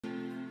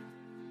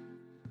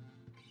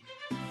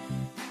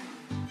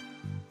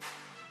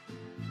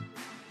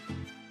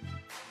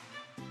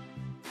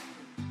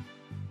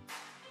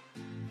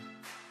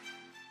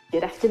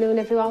Good afternoon,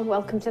 everyone.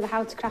 Welcome to the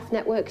How to Craft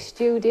Network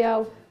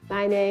studio.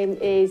 My name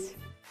is,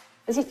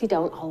 as if you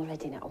don't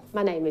already know,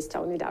 my name is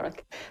Tony Darroch.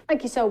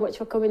 Thank you so much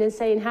for coming and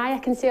saying hi. I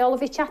can see all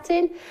of you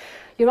chatting.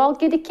 You're all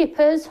giddy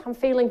kippers. I'm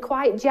feeling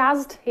quite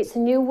jazzed. It's a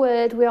new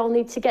word we all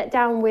need to get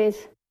down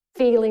with,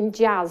 feeling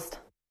jazzed.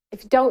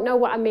 If you don't know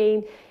what I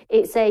mean,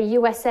 it's a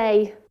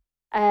USA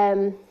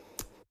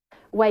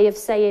way of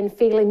saying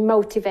feeling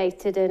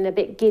motivated and a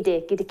bit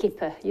giddy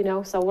kipper, you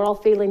know. So we're all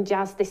feeling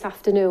jazzed this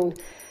afternoon.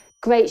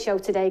 Great show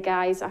today,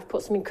 guys. I've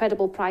put some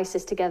incredible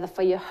prices together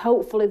for you.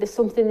 Hopefully there's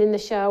something in the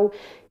show.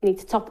 You need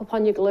to top up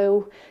on your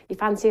glue. You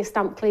fancy a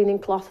stamp cleaning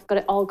cloth. I've got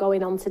it all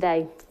going on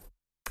today.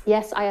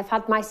 Yes, I have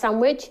had my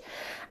sandwich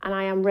and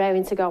I am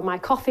raring to go. My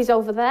coffee's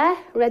over there,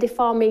 ready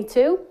for me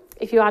too.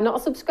 If you are not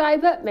a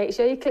subscriber, make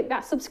sure you click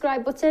that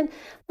subscribe button.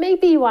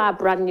 Maybe you are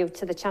brand new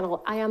to the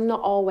channel. I am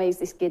not always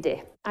this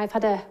giddy. I've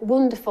had a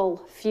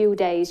wonderful few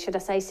days, should I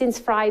say, since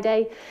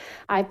Friday.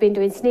 I've been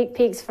doing sneak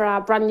peeks for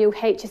our brand new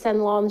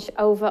HSN launch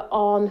over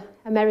on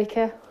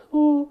America.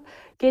 Ooh,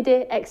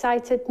 giddy,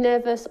 excited,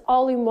 nervous,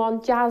 all in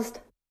one,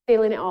 jazzed,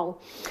 feeling it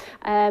all.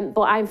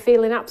 But I'm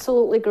feeling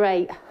absolutely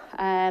great.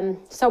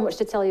 So much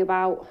to tell you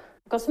about.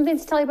 Got something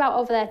to tell you about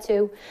over there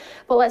too,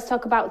 but let's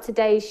talk about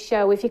today's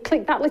show. If you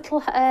click that little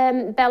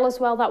bell as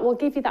well, that will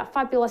give you that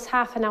fabulous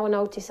half-an-hour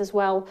notice as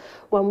well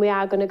when we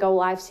are going to go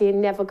live, so you're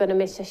never going to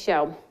miss a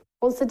show.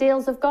 Once the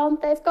deals have gone,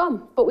 they've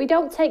gone, but we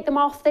don't take them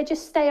off. They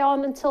just stay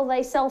on until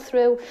they sell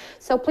through.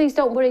 So please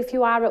don't worry if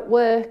you are at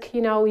work,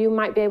 you know, you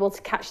might be able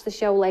to catch the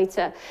show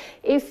later.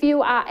 If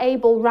you are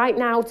able right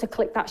now to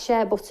click that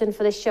share button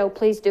for this show,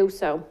 please do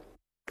so.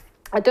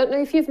 I don't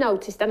know if you've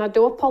noticed, and I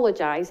do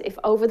apologise if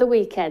over the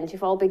weekend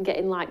you've all been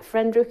getting like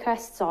friend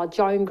requests or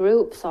join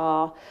groups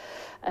or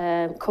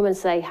come and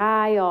say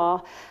hi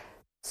or...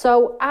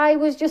 So I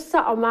was just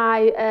sat on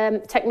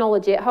my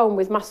technology at home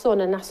with my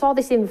son and I saw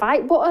this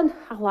invite button.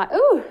 I'm like,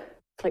 ooh,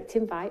 clicked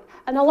invite.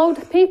 And a load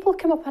of people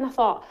came up and I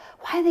thought,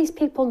 why are these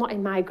people not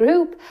in my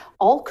group?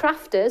 All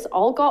crafters,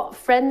 all got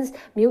friends,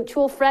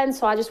 mutual friends.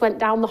 So I just went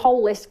down the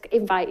whole list,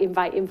 invite.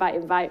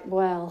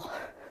 Well...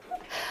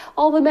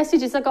 all the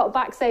messages I got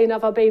back saying,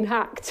 have I been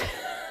hacked?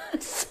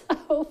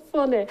 So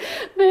funny.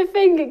 My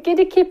finger,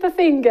 giddy kipper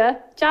finger,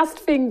 jazzed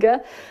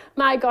finger.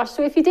 My gosh,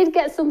 so if you did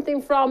get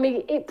something from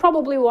me, it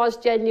probably was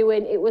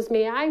genuine. It was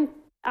me. I'm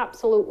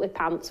absolutely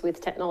pants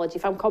with technology,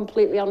 if I'm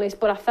completely honest,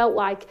 but I felt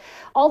like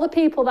all the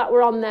people that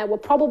were on there were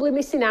probably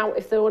missing out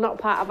if they were not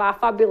part of our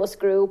fabulous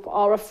group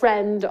or a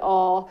friend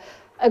or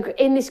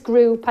in this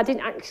group. I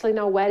didn't actually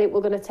know where it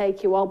were going to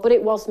take you all, but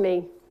it was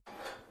me.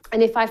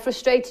 And if I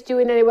frustrated you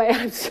in any way,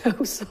 I'm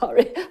so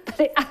sorry, but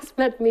it has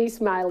made me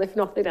smile, if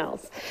nothing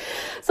else.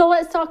 So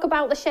let's talk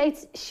about the Shay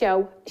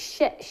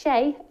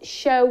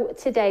show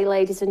today,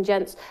 ladies and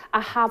gents.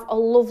 I have a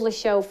lovely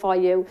show for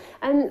you.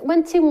 And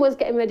when Tim was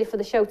getting ready for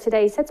the show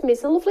today, he said to me,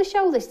 it's a lovely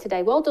show this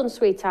today. Well done,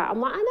 sweetheart. I'm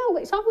like, I know,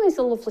 it's always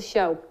a lovely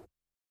show.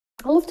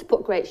 I love to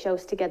put great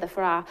shows together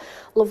for our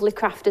lovely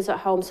crafters at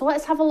home. So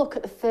let's have a look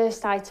at the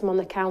first item on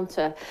the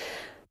counter.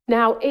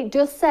 Now, it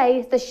does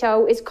say the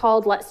show is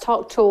called Let's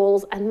Talk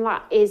Tools, and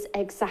that is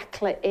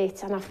exactly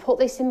it. And I've put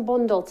this in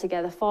bundle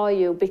together for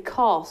you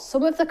because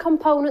some of the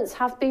components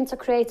have been to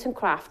Create and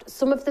Craft,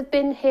 some of them have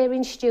been here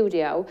in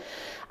studio,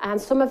 and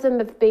some of them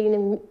have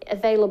been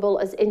available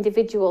as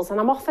individuals. And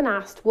I'm often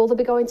asked, will they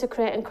be going to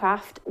Create and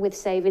Craft with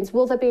savings?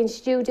 Will they be in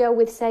studio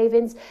with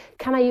savings?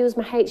 Can I use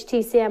my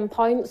HTCM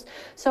points?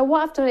 So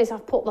what I've done is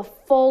I've put the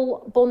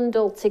full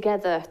bundle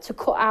together to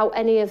cut out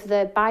any of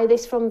the buy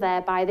this from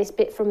there, buy this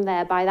bit from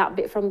there, buy that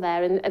bit from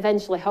there, and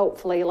eventually,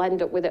 hopefully, you'll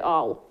end up with it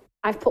all.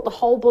 I've put the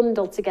whole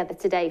bundle together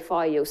today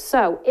for you.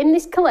 So in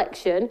this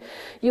collection,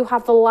 you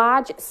have the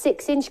large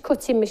 6-inch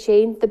cutting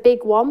machine, the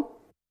big one,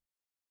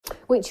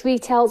 which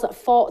retails at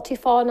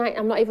 $44.99.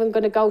 I'm not even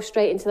going to go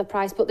straight into the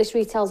price, but this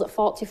retails at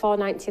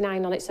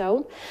 $44.99 on its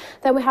own.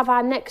 Then we have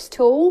our next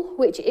tool,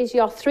 which is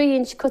your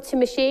 3-inch cutting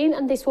machine,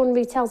 and this one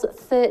retails at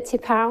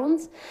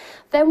 £30.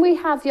 Then we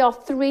have your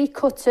 3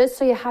 cutters,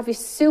 so you have your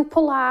super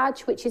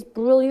large, which is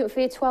brilliant for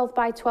your 12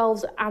 by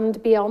 12s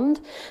and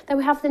beyond. Then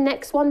we have the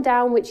next one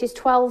down, which is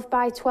 12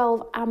 by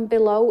 12 and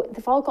below.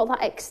 They've all got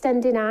that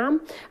extending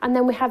arm. And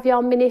then we have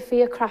your mini for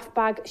your craft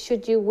bag,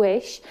 should you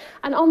wish.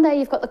 And on there,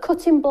 you've got the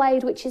cutting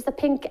blade, which is the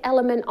pink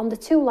element on the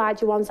 2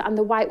 larger ones, and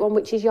the white one,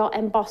 which is your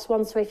emboss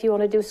one, so if you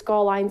want to do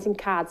score lines in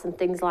cards and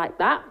things like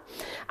that.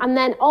 And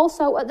then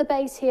also at the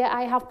base here,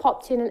 I have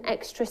popped in an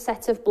extra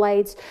set of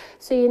blades,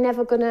 so you're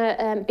never going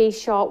to be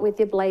short with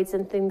your blades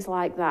and things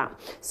like that.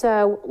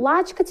 So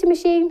large cutting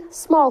machine,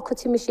 small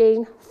cutting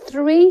machine,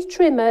 3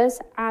 trimmers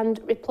and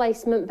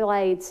replacement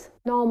blades.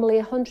 Normally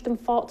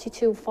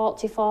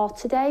 $142.44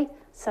 today,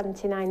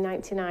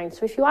 $79.99.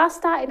 So if you are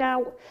starting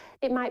out,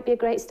 it might be a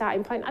great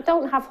starting point. I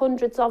don't have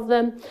hundreds of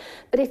them,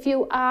 but if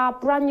you are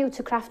brand new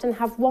to craft and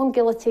have one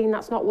guillotine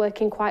that's not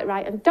working quite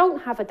right and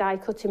don't have a die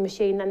cutting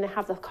machine, then they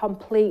have the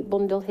complete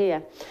bundle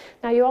here.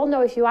 Now, you all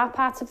know if you are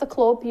part of the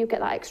club, you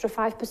get that extra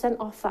 5%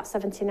 off, that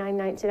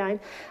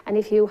 $79.99. And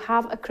if you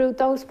have accrued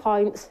those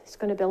points, it's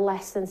going to be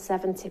less than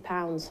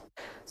 £70.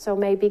 So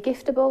maybe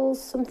giftables,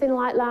 something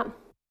like that.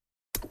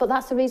 But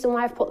that's the reason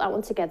why I've put that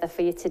one together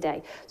for you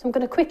today. So I'm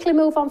going to quickly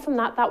move on from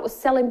that. That was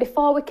selling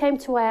before we came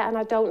to air and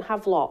I don't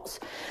have lots.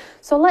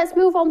 So let's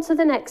move on to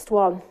the next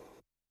one.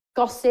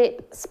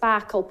 Gossip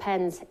sparkle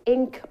pens,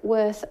 ink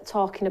worth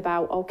talking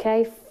about,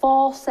 okay?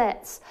 4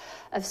 sets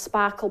of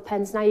sparkle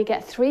pens. Now you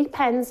get 3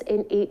 pens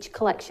in each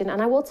collection,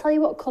 and I will tell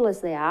you what colours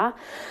they are.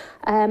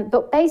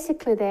 But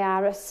basically they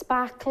are a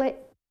sparkly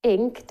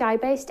ink,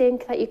 dye-based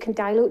ink that you can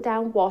dilute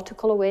down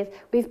watercolour with.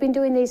 We've been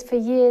doing these for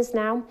years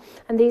now,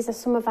 and these are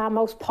some of our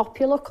most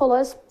popular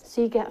colours.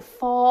 So you get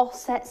 4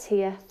 sets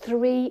here,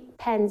 3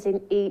 pens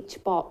in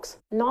each box.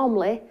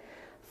 Normally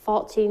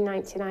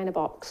 $14.99 a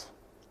box.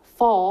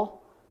 4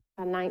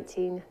 are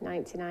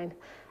 $19.99,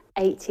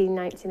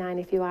 $18.99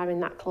 if you are in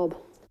that club.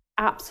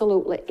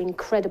 Absolutely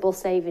incredible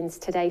savings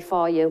today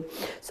for you.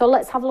 So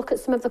let's have a look at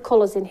some of the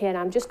colours in here.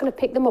 Now I'm just going to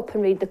pick them up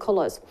and read the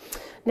colours.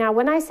 Now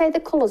when I say the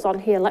colours on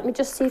here, let me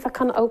just see if I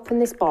can open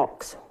this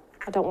box.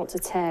 I don't want to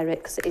tear it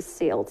because it is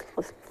sealed.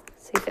 Let's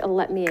see if it'll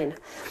let me in.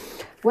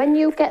 When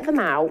you get them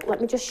out,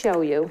 let me just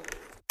show you.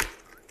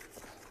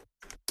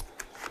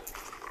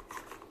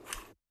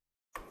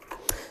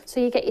 So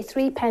you get your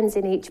 3 pens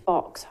in each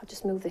box. I'll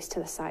just move this to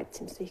the side,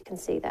 Tim, so you can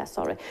see there,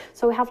 sorry.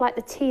 So we have like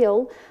the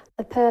teal,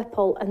 the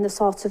purple and the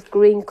sort of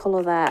green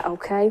colour there,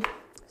 okay?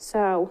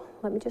 So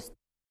let me just,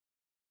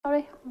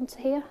 sorry, onto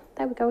here.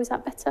 There we go, is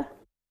that better?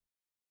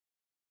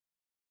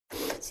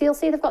 So you'll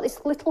see they've got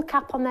this little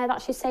cap on there,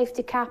 that's your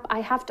safety cap.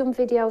 I have done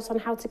videos on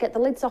how to get the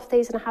lids off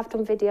these, and I have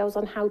done videos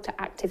on how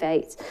to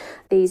activate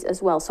these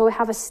as well. So we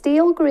have a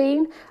steel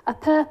green, a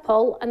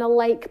purple and a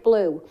lake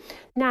blue.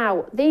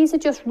 Now, these are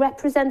just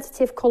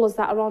representative colours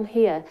that are on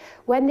here.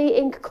 When the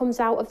ink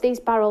comes out of these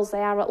barrels,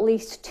 they are at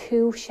least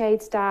 2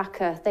 shades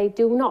darker. They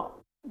do not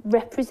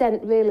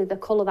represent really the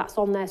colour that's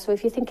on there. So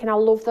if you're thinking I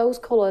love those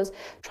colours,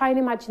 try and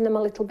imagine them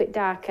a little bit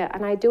darker.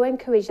 And I do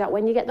encourage that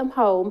when you get them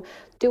home,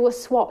 do a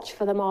swatch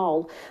for them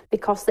all,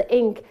 because the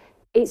ink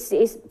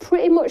it's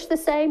pretty much the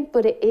same,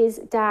 but it is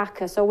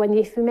darker. So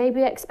if you may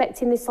be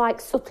expecting this like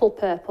subtle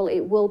purple,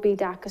 it will be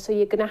darker. So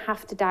you're going to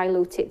have to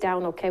dilute it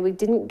down, okay? We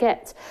didn't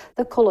get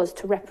the colours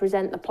to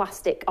represent the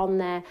plastic on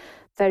there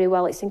very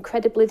well. It's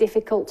incredibly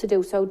difficult to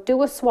do, so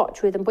do a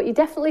swatch with them, but you're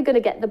definitely going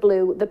to get the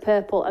blue, the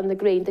purple and the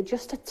green. They're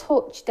just a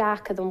touch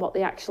darker than what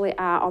they actually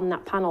are on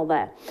that panel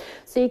there.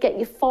 So you get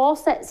your 4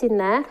 sets in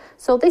there.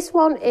 So this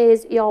one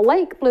is your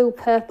lake blue,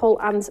 purple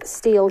and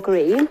steel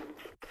green,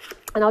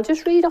 and I'll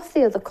just read off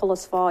the other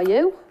colours for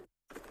you.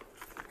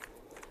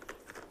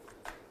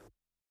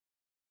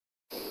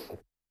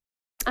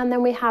 And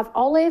then we have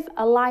olive,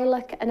 a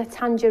lilac and a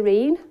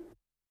tangerine.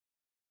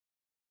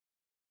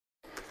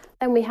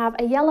 Then we have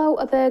a yellow,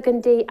 a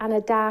burgundy and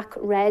a dark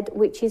red,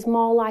 which is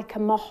more like a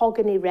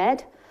mahogany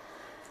red.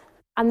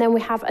 And then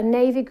we have a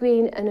navy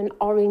green and an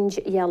orange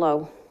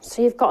yellow.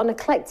 So you've got an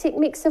eclectic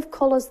mix of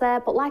colours there,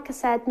 but like I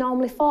said,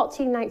 normally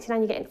 $14.99,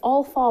 you're getting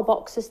all 4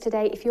 boxes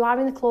today. If you are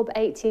in the club,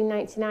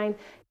 $18.99.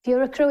 If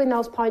you're accruing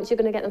those points, you're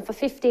going to get them for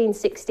 £15,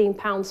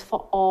 £16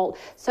 for all.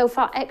 So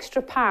for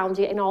extra pound,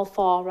 you're getting all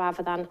 4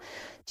 rather than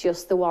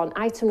just the one.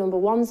 Item number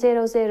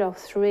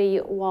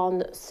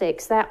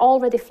 100316. They're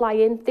already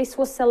flying. This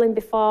was selling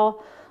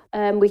before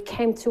we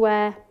came to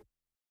air.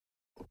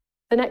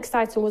 The next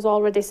item was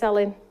already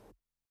selling.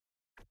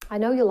 I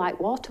know you like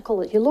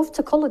watercolours. You love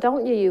to colour,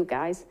 don't you, you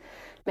guys?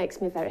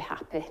 Makes me very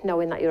happy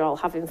knowing that you're all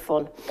having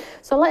fun.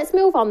 So let's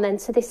move on then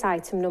to this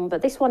item number.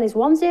 This one is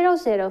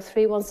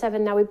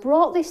 100317. Now we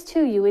brought this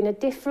to you in a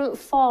different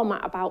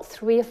format about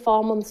 3 or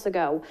 4 months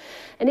ago.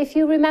 And if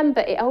you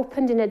remember, it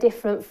opened in a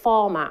different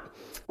format.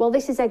 Well,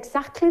 this is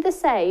exactly the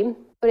same,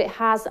 but it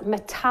has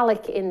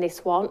metallic in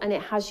this one and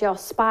it has your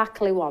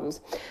sparkly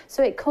ones.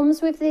 So it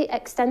comes with the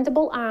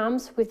extendable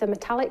arms with the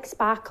metallic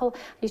sparkle,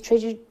 your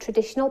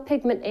traditional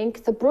pigment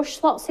ink. The brush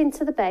slots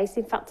into the base.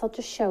 In fact, I'll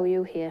just show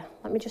you here.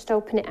 Let me just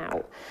open it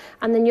out.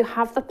 And then you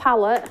have the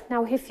palette.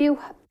 Now,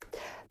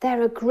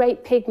 they're a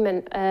great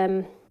pigment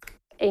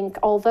ink,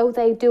 although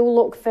they do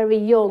look very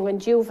young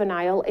and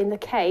juvenile in the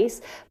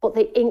case, but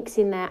the inks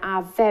in there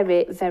are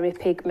very, very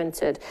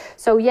pigmented.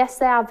 So yes,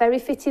 they are very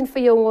fitting for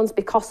young ones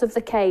because of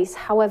the case.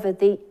 However,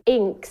 the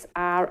inks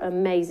are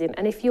amazing.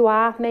 And if you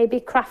are maybe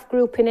craft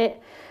grouping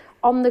it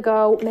on the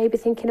go, maybe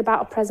thinking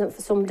about a present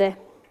for somebody,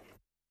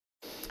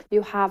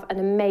 you have an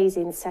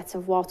amazing set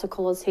of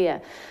watercolours here.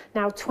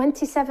 Now,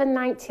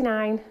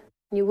 $27.99.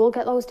 You will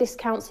get those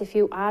discounts if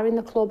you are in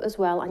the club as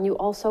well, and you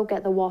also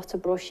get the water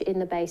brush in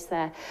the base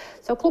there.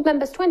 So club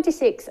members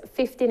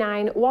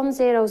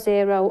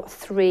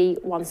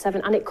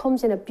 2659100317, and it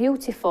comes in a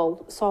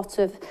beautiful sort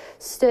of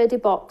sturdy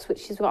box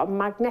which has got a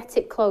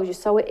magnetic closure,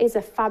 so it is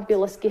a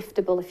fabulous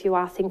giftable if you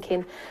are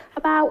thinking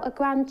about a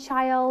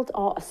grandchild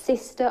or a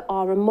sister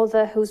or a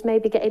mother who's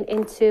maybe getting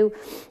into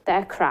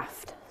their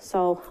craft.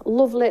 So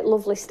lovely,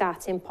 lovely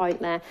starting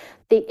point there.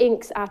 The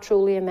inks are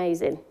truly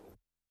amazing.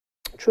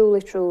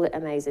 Truly, truly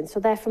amazing. So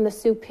they're from the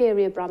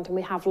Superior brand, and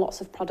we have lots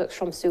of products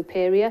from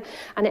Superior,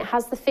 and it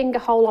has the finger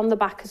hole on the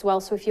back as well,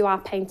 so if you are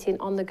painting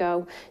on the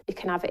go, you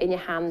can have it in your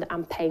hand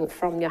and paint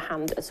from your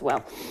hand as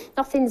well.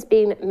 Nothing's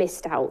been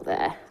missed out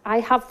there.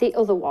 I have the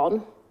other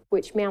one,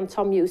 which me and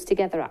Tom used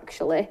together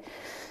actually.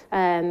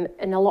 And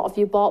a lot of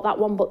you bought that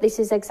one, but this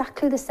is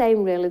exactly the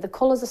same really. The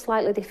colours are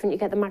slightly different. You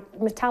get the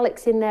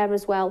metallics in there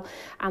as well,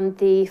 and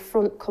the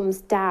front comes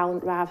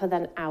down rather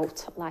than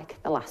out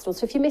like the last one.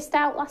 So if you missed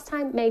out last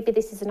time, maybe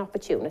this is an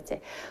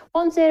opportunity.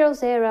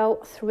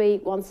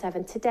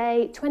 100317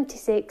 today,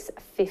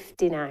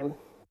 26.59.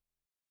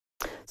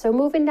 So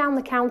moving down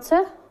the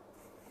counter,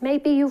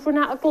 maybe you've run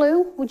out of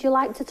glue. Would you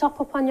like to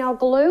top up on your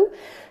glue?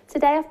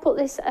 Today I've put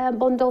this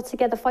bundle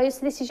together for you.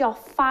 So this is your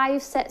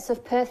 5 sets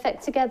of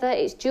Perfect Together.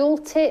 It's dual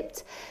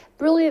tipped,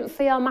 brilliant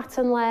for your mat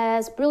and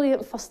layers,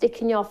 brilliant for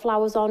sticking your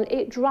flowers on.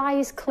 It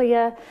dries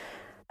clear.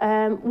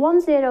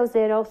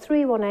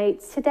 100318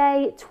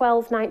 today,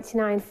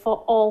 12.99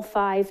 for all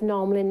 5,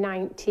 normally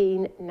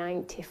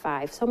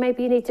 19.95. So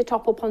maybe you need to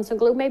top up on some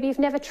glue. Maybe you've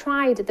never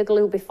tried the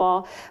glue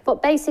before,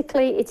 but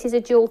basically it is a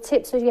dual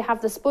tip, so you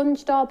have the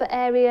sponge dauber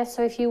area,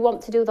 so if you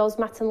want to do those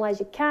mat and layers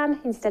you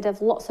can, instead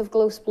of lots of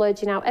glue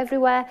splurging out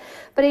everywhere.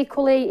 But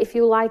equally, if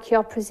you like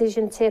your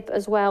precision tip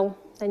as well,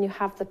 then you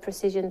have the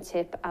precision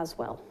tip as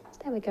well.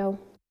 There we go.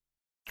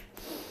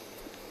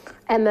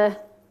 Emma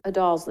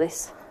adores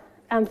this.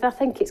 And I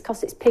think it's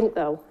because it's pink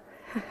though.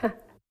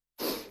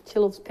 She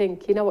loves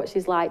pink. You know what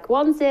she's like.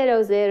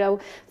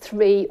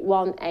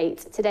 100318.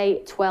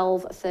 Today,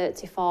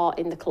 12.34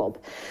 in the club.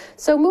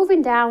 So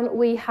moving down,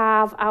 we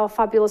have our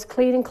fabulous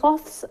cleaning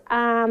cloths.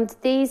 And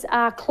these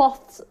are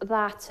cloths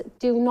that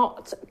do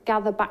not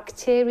gather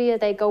bacteria.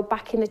 They go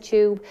back in the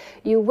tube.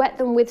 You wet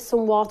them with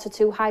some water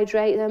to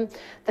hydrate them.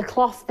 The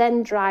cloth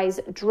then dries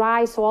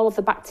dry, so all of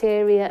the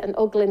bacteria and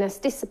ugliness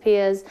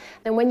disappears.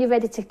 Then when you're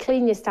ready to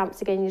clean your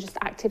stamps again, you just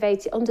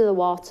activate it under the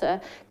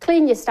water,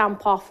 clean your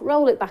stamp off,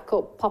 roll it back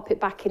up, pop it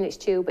back in its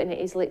tube, and it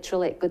is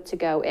literally good to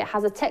go. It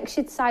has a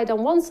textured side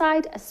on one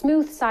side, a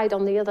smooth side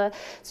on the other.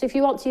 So if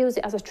you want to use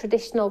it as a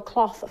traditional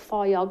cloth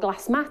for your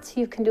glass mat,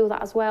 you can do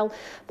that as well.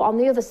 But on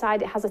the other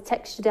side, it has a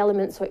textured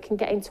element, so it can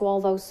get into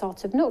all those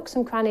sort of nooks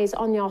and crannies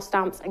on your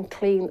stamps and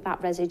clean that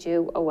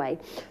residue away.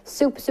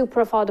 Super,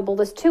 super affordable.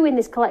 There's 2 in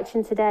this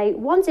collection today.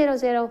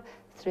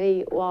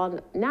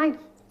 100319.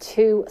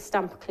 2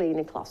 stamp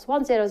cleaning cloths.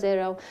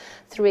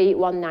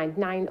 100319,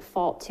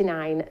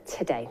 9.49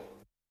 today.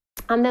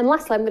 And then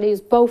lastly, I'm going to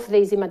use both of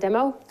these in my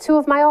demo. 2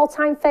 of my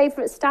all-time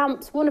favourite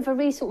stamps, one of a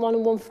recent one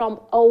and one from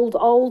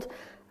old.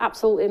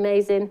 Absolutely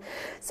amazing.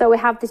 So we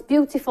have this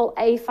beautiful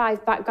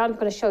A5 background. I'm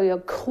going to show you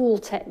a cool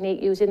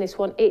technique using this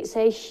one. It's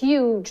a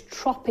huge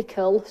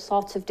tropical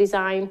sort of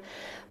design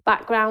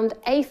background.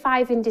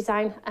 A5 in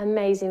design,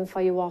 amazing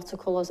for your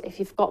watercolours. If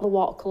you've got the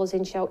watercolours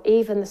in show,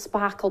 even the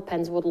sparkle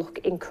pens would look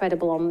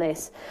incredible on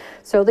this.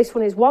 So this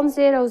one is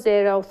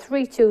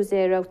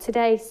 100320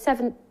 today,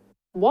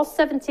 was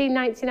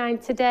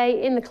 £17.99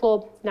 today in the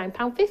club,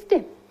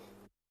 £9.50.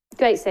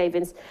 Great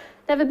savings.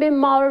 Never been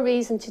more a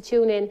reason to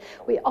tune in.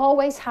 We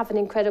always have an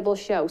incredible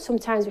show.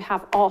 Sometimes we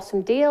have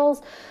awesome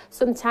deals.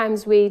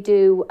 Sometimes we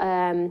do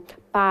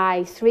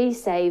buy 3,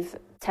 save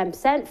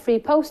 10%, free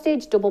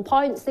postage, double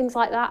points, things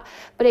like that.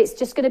 But it's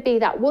just going to be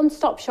that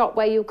one-stop shop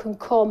where you can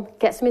come,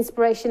 get some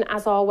inspiration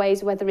as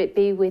always, whether it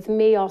be with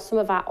me or some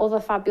of our other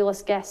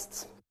fabulous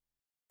guests.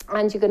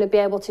 And you're going to be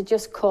able to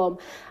just come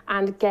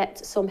and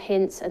get some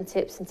hints and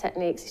tips and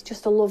techniques. It's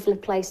just a lovely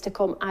place to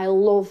come. I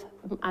love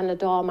and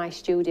adore my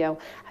studio.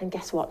 And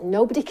guess what?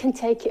 Nobody can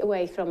take it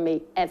away from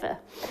me, ever.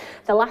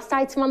 The last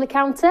item on the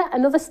counter,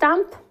 another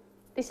stamp.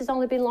 This has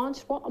only been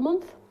launched, what, a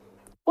month?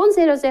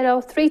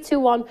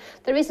 100321.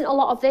 There isn't a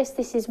lot of this.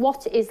 This is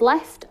what is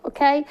left,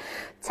 okay?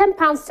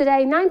 £10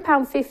 today,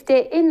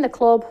 £9.50 in the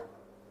club.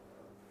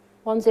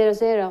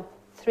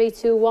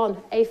 100321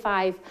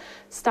 A5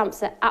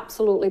 stamps are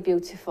absolutely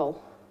beautiful.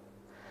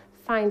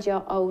 Find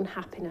your own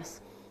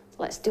happiness.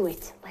 Let's do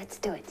it. Let's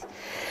do it.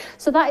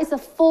 So that is the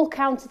full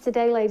counter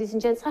today, ladies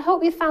and gents. I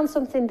hope you found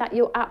something that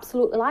you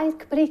absolutely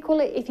like, but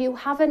equally, if you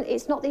haven't,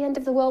 it's not the end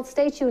of the world.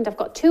 Stay tuned. I've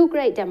got 2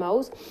 great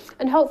demos,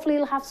 and hopefully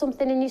you'll have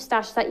something in your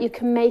stash that you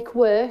can make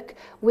work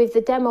with the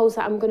demos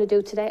that I'm going to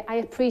do today. I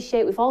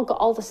appreciate we've all got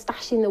all the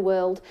stash in the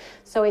world,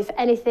 so if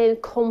anything,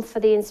 come for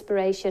the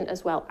inspiration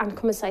as well, and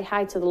come and say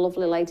hi to the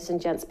lovely ladies and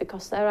gents,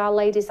 because there are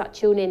ladies that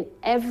tune in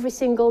every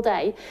single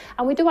day,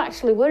 and we do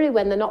actually worry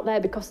when they're not there,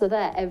 because they're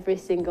there every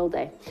single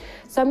day.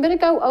 So I'm going to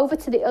go over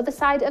to the other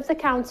side of the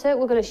counter.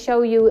 We're going to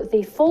show you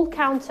the full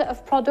counter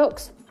of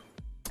products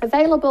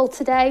available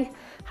today.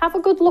 Have a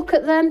good look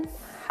at them.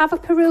 Have a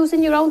peruse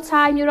in your own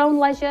time, your own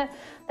leisure.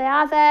 They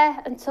are there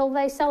until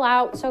they sell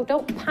out, so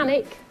don't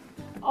panic.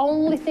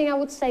 Only thing I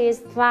would say is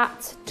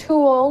that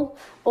tulle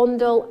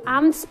bundle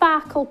and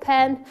sparkle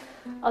pen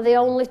are the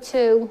only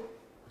 2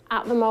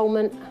 at the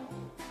moment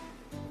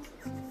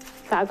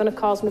that are going to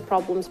cause me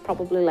problems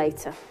probably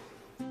later.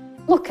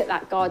 Look at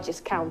that gorgeous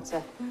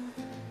counter.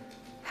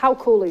 How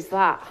cool is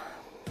that?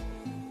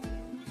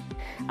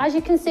 As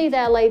you can see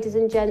there, ladies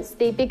and gents,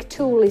 the big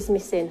tool is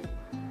missing.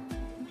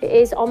 It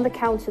is on the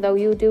counter though.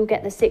 You do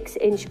get the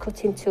 6-inch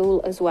cutting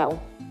tool as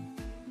well.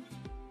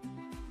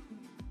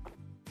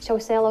 Shall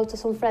we say hello to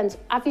some friends?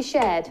 Have you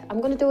shared? I'm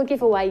going to do a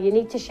giveaway. You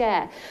need to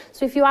share.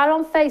 So if you are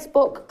on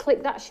Facebook,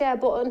 click that share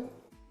button.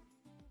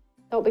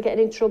 Don't be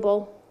getting in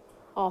trouble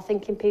or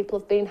thinking people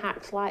have been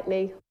hacked like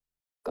me.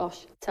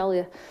 Gosh, I tell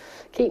you,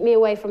 keep me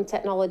away from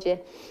technology.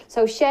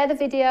 So share the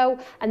video,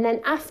 and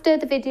then after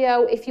the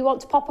video, if you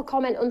want to pop a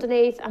comment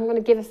underneath, I'm going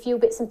to give a few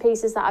bits and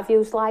pieces that I've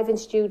used live in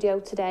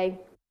studio today,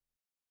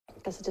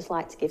 because I just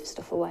like to give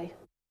stuff away.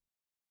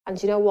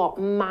 And you know what?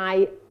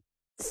 My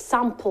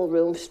sample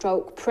room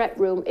stroke prep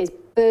room is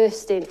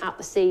bursting at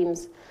the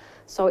seams.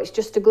 So it's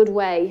just a good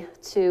way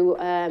to,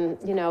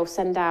 you know,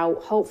 send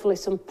out hopefully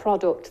some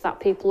product that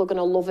people are going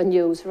to love and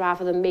use,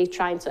 rather than me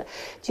trying to.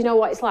 Do you know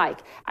what it's like?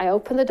 I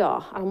open the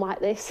door and I'm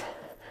like this,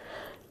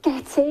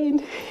 get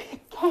in,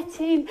 get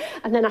in.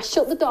 And then I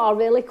shut the door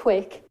really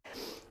quick.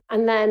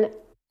 And then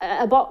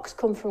a box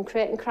come from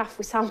Create and Craft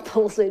with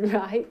samples in,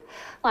 right?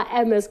 Like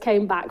Emma's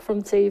came back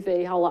from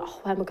TV. I'm like, oh,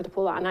 where am I going to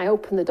put that? And I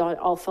opened the door, it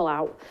all fell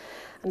out.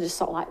 And just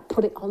sort of like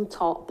put it on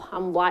top.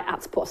 I'm like, I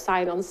had to put a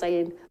sign on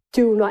saying,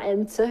 do not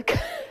enter.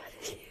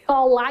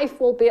 Your life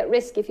will be at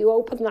risk if you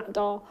open that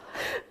door.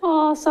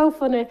 Oh, so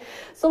funny.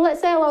 So let's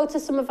say hello to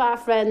some of our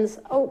friends.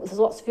 Oh, there's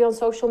lots of you on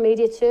social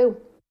media too.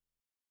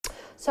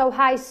 So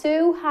hi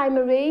Sue, hi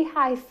Marie,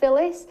 hi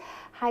Phyllis,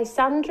 hi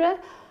Sandra,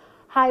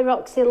 hi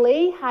Roxy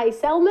Lee, hi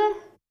Selma,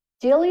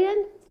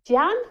 Gillian,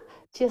 Jan,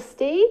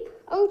 Justine.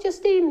 Oh,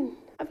 Justine,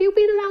 have you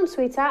been around,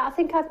 sweetheart? I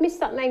think I've missed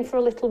that name for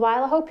a little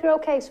while. I hope you're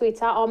okay,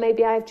 sweetheart, or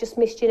maybe I've just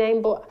missed your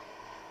name, but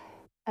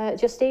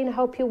Justine, I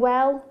hope you're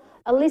well.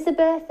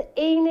 Elizabeth,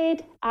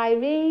 Enid,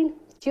 Irene,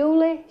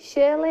 Julie,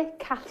 Shirley,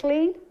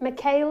 Kathleen,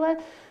 Michaela,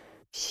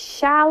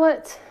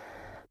 Charlotte,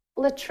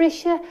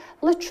 Latricia.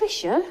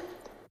 Latricia?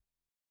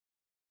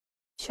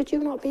 Should you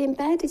not be in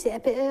bed? Is it a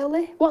bit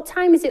early? What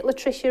time is it,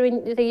 Latricia,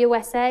 in the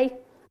USA?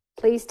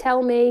 Please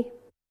tell me.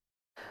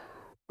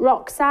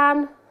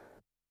 Roxanne,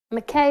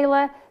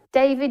 Michaela,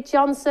 David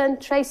Johnson,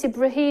 Tracy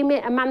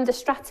Brahimi, Amanda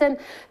Stratton,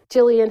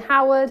 Gillian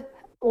Howard,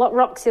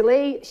 Roxy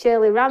Lee,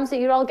 Shirley Ramsey.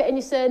 You're all getting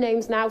your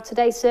surnames now,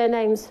 today's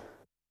surnames.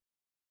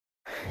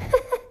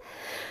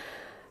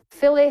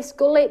 Phyllis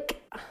Gullick,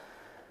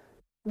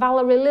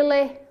 Valerie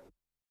Lilly,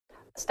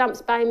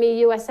 Stamps by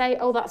Me USA.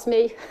 Oh, that's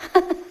me.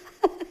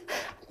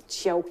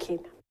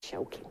 Joking.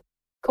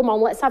 Come on,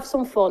 let's have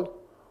some fun.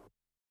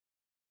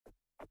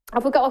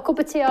 Have we got a cup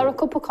of tea or a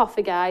cup of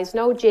coffee, guys?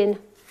 No gin.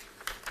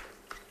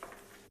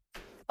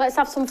 Let's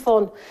have some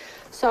fun.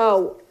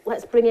 So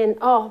let's bring in,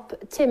 oh,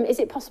 Tim, is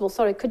it possible?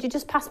 Sorry, could you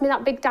just pass me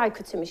that big die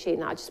cutting machine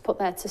that I just put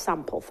there to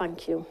sample?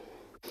 Thank you.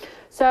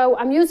 So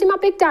I'm using my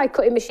big die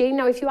cutting machine.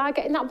 Now, if you are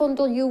getting that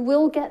bundle, you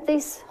will get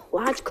this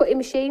large cutting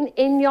machine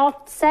in your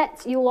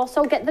set. You'll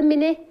also get the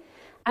mini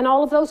and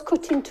all of those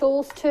cutting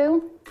tools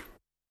too.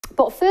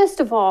 But first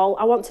of all,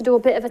 I want to do a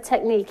bit of a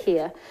technique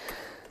here.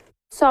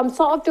 So I'm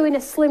sort of doing a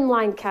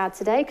slimline card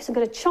today because I'm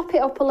going to chop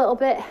it up a little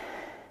bit.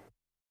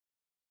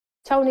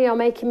 Tony, you're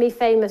making me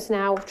famous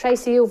now.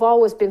 Tracy, you've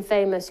always been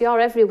famous.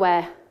 You're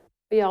everywhere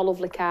with your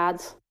lovely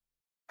cards.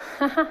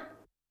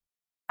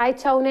 Hi,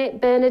 Tony.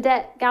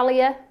 Bernadette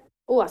Gallia.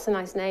 Oh, that's a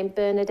nice name.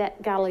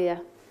 Bernadette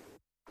Gallia.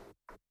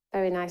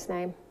 Very nice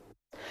name.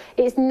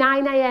 It's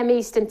 9 a.m.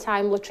 Eastern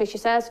time, Latricia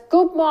says.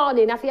 Good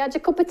morning. Have you had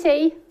your cup of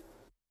tea?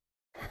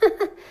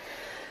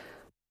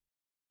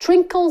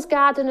 Trinkle's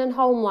Garden and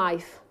Home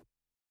Life.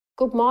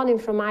 Good morning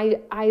from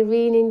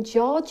Irene in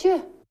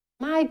Georgia.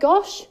 My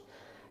gosh.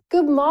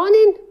 Good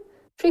morning,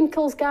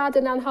 Trinkle's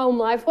Garden and Home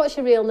Life. What's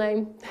your real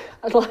name?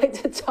 I'd like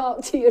to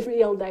talk to your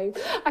real name.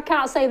 I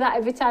can't say that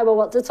every time I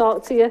want to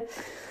talk to you.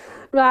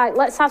 Right,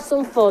 let's have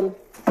some fun.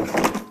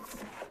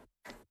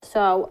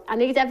 So I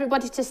need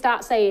everybody to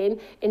start saying,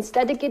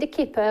 instead of get a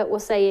kipper, we're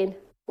saying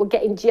we're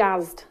getting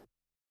jazzed.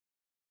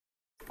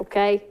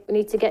 Okay, we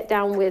need to get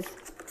down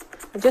with,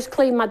 I'll just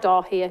clean my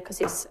door here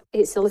because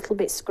it's a little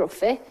bit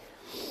scruffy.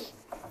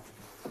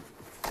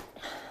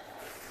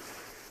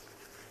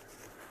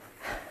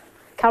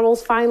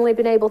 Carol's finally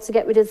been able to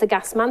get rid of the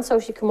gas man so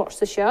she can watch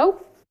the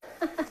show.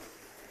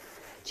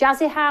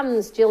 Jazzy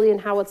hands, Gillian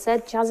Howard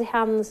said. Jazzy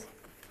hands.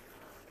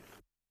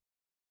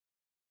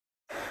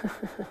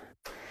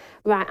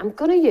 Right, I'm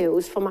going to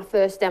use for my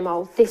first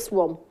demo this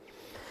one.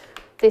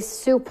 This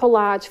super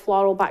large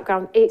floral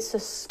background. It's a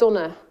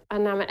stunner.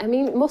 And I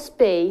mean, it must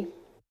be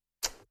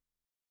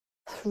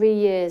 3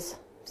 years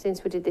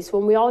since we did this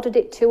one. We ordered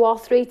it 2 or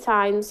 3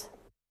 times.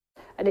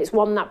 And it's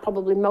one that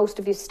probably most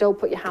of you still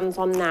put your hands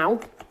on now.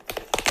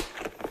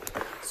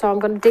 So I'm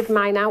going to dig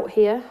mine out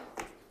here.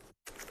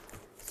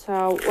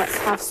 So let's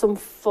have some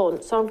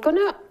fun. So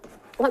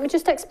let me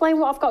just explain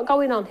what I've got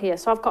going on here.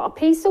 So I've got a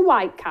piece of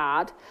white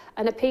card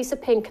and a piece of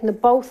pink, and they're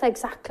both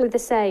exactly the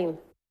same.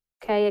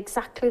 Okay,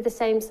 exactly the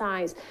same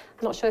size.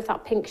 I'm not sure if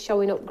that pink's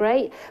showing up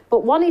great,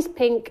 but one is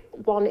pink,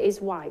 one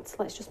is white. So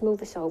let's just move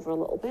this over a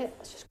little bit.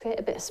 Let's just create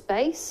a bit of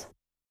space.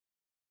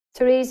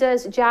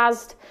 Teresa's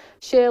jazzed,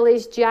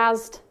 Shirley's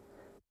jazzed.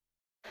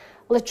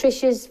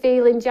 Latricia's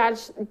feeling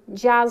jazzed.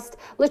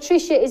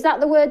 Latricia, is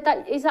that a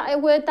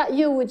word that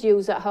you would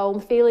use at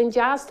home? Feeling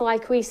jazzed,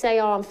 like we say,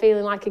 "Oh, I'm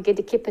feeling like a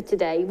giddy kipper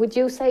today." Would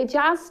you say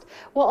jazzed?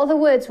 What other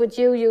words would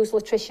you use,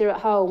 Latricia, at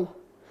home?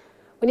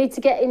 We need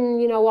to get in,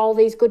 you know, all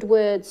these good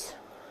words.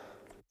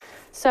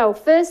 So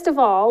first of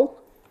all,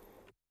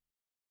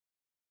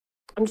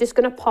 I'm just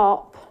going to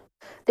pop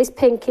this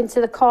pink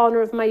into the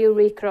corner of my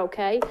Eureka,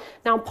 okay?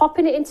 Now I'm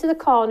popping it into the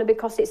corner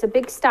because it's a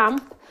big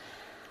stamp,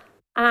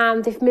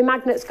 and if my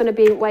magnet's going to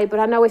be in the way, but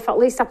I know if at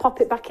least I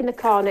pop it back in the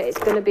corner, it's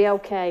going to be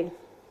okay.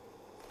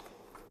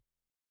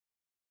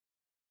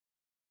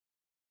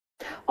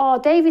 Oh,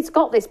 David's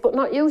got this, but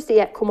not used it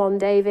yet. Come on,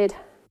 David.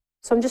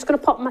 So I'm just going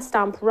to pop my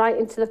stamp right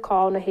into the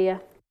corner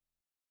here.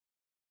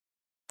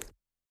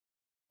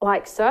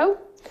 Like so.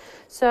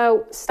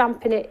 So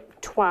stamping it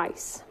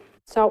twice.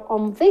 So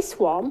on this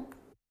one,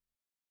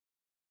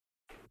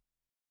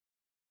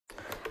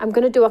 I'm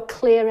going to do a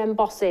clear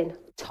embossing,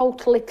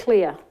 totally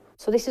clear.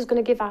 So this is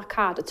going to give our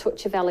card a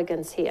touch of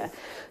elegance here.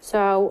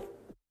 So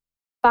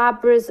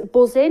Barbara's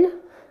buzzing.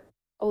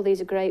 Oh,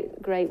 these are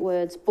great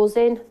words.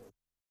 Buzzing.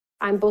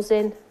 I'm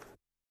buzzing.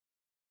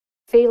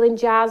 Feeling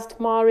jazzed,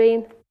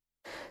 Maureen.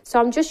 So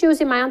I'm just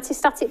using my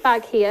anti-static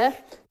bag here,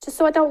 just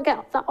so I don't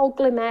get that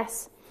ugly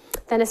mess.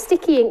 Then a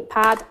sticky ink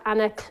pad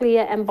and a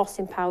clear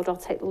embossing powder. I'll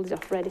take the lid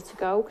off, ready to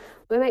go.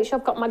 I'm going to make sure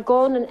I've got my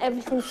gun and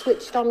everything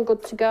switched on,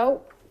 good to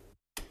go.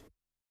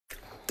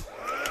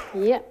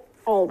 Yep,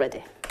 all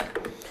ready.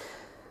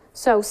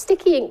 So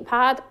sticky ink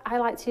pad, I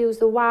like to use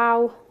the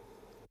Wow.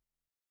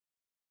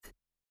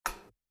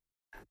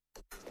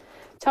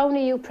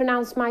 Tony, you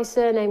pronounced my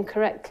surname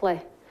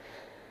correctly.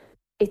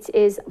 It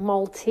is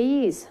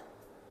Maltese,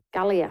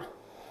 Gallia.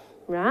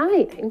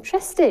 Right,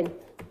 interesting.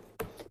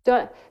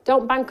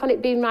 Don't bank on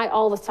it being right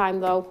all the time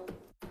though.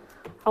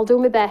 I'll do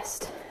my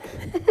best.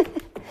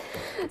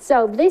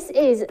 So this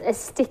is a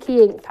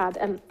sticky ink pad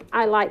and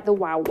I like the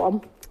Wow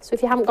one. So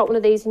if you haven't got one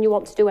of these and you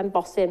want to do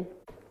embossing,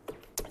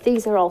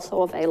 these are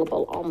also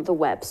available on the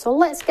web. So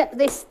let's get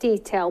this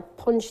detail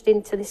punched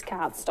into this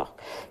cardstock.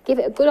 Give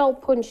it a good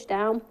old punch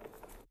down.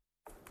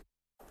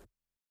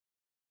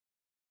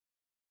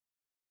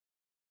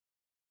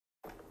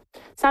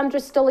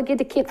 Sandra's still a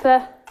giddy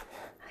kipper.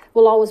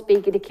 We'll always be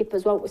giddy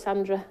kippers, won't we,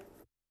 Sandra?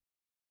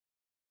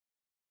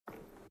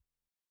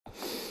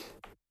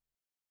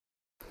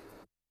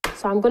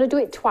 So I'm going to do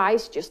it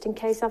twice, just in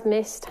case I've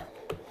missed.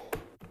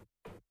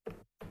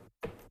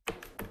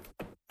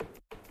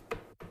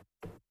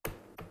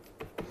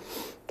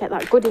 Get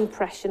that good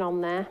impression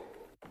on there.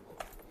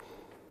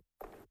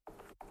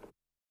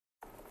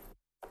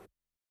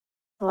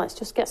 Well, let's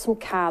just get some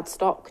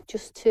cardstock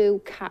just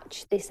to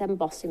catch this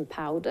embossing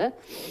powder.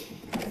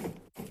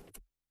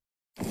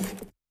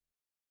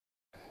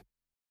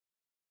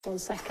 1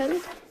 second.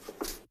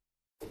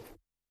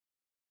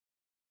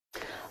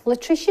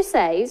 Latricia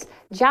says,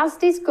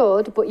 jazzed is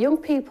good, but young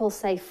people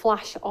say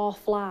flash or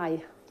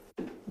fly.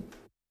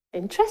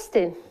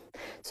 Interesting.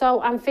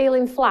 So I'm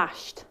feeling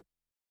flashed.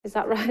 Is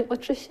that right,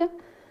 Latricia?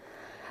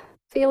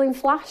 Feeling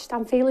flashed,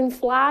 I'm feeling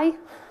fly.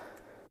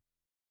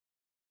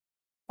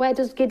 Where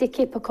does giddy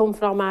kipper come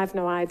from? I've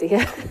no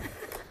idea.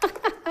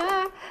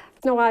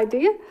 No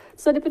idea.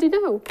 Does anybody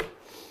know?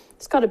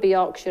 It's got to be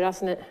Yorkshire,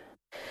 hasn't it?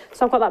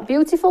 So I've got that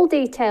beautiful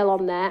detail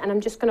on there and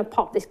I'm just going to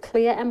pop this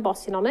clear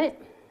embossing on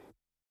it.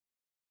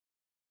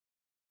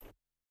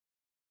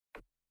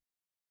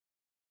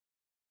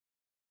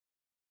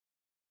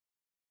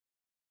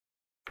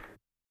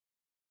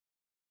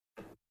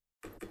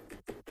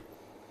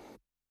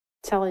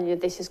 Telling you,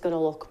 this is going to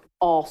look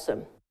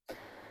awesome.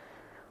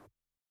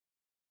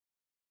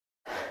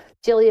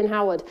 Gillian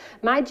Howard,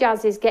 my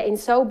jazz is getting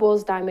so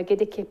buzzed, I'm a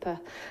giddy kipper.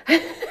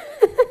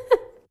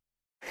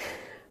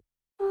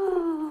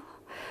 Oh.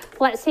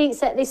 Let's heat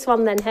set this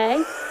one then,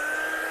 hey?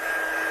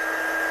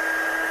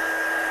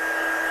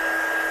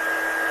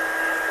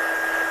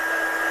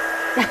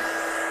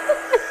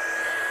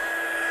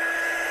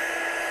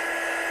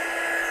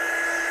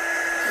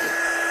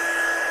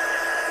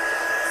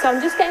 So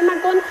I'm just getting my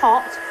gun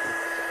hot.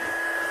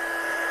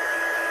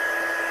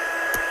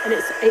 And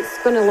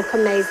it's going to look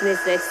amazing,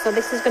 is this? So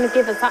this is going to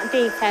give us that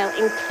detail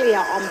in clear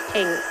on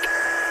pink.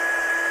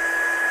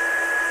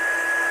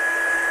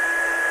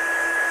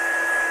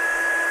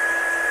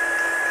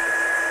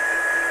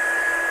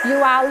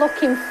 You are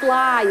looking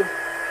fly.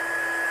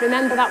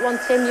 Remember that one,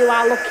 Tim? You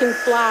are looking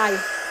fly.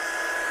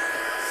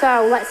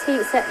 So let's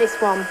heat set this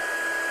one.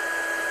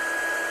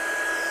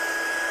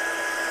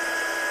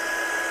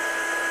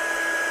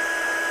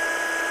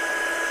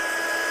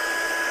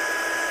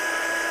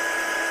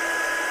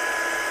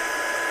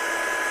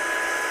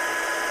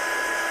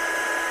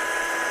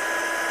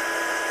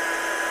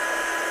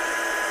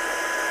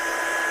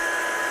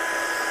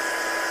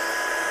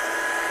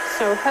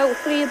 So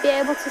hopefully you'll be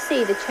able to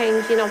see the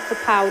changing of the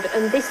powder,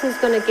 and this is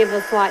going to give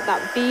us like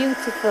that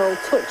beautiful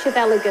touch of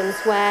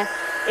elegance where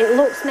it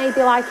looks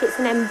maybe like it's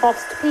an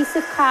embossed piece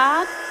of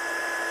card.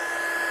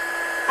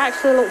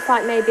 Actually looks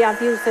like maybe I've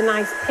used a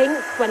nice pink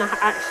when I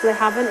actually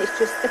haven't. It's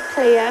just the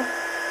clear,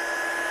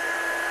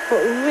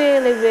 but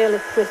really, really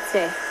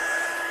pretty.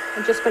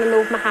 I'm just going to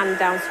move my hand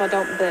down so I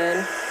don't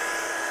burn.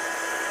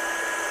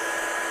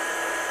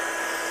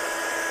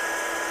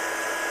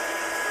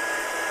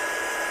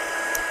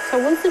 So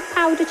once the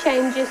powder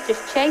changes,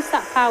 just chase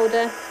that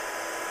powder.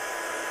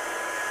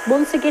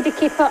 Once a giddy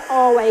kipper,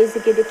 always a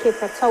giddy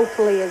kipper.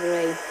 Totally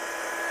agree.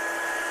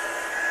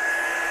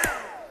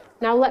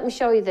 Now let me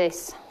show you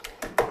this.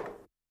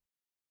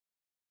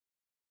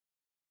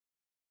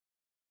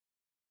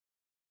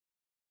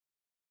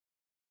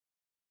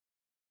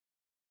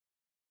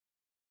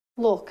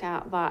 Look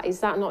at that.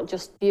 Is that not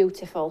just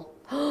beautiful?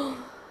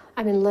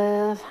 I'm in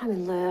love. I'm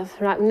in love.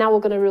 Right, now we're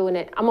going to ruin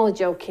it. I'm only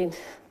joking.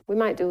 We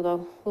might do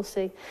though. We'll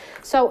see.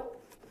 So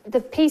the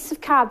piece of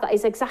card that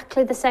is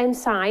exactly the same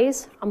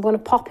size, I'm going to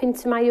pop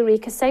into my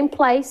Eureka. Same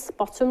place,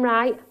 bottom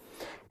right.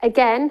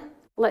 Again,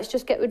 let's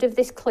just get rid of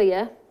this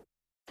clear.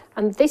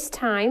 And this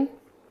time,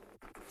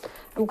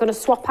 I'm going to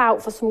swap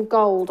out for some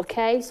gold,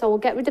 okay? So we'll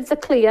get rid of the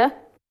clear.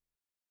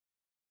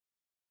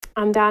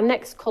 And our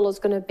next colour is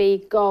going to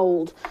be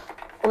gold.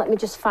 Let me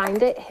just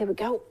find it. Here we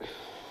go.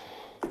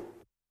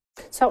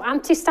 So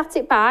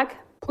anti-static bag,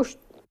 push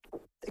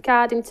the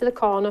card into the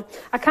corner.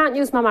 I can't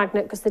use my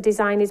magnet because the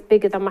design is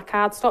bigger than my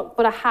cardstock,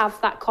 but I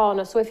have that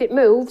corner. So if it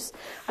moves,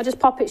 I just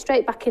pop it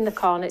straight back in the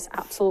corner. It's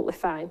absolutely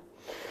fine.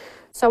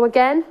 So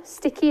again,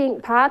 sticky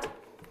ink pad.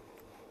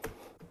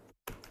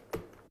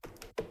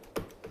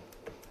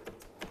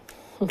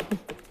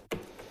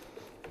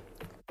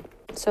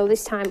 So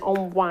this time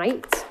on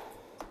white.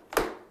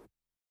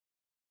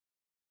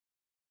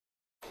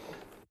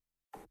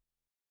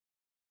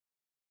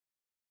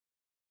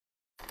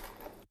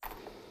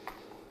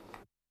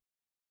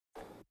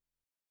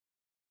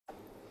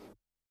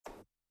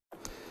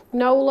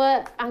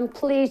 Nola, I'm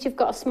pleased you've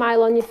got a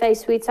smile on your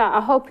face, sweetheart.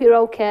 I hope you're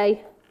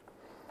okay.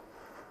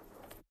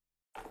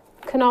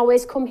 Can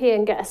always come here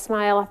and get a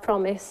smile, I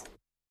promise.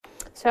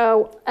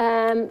 So,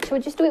 shall we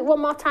just do it one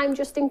more time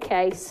just in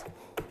case?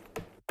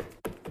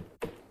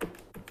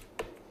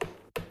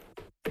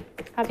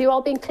 Have you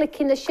all been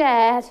clicking the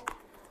shared?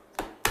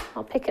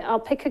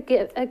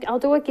 I'll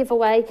do a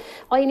giveaway.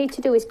 All you need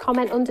to do is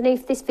comment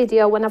underneath this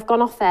video when I've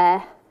gone off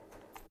air.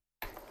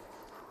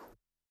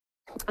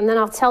 And then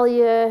I'll tell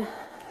you,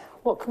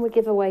 what can we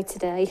give away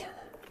today?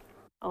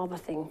 I'll have a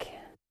think.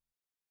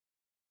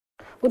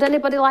 Would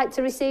anybody like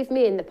to receive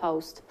me in the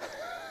post?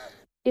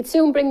 You'd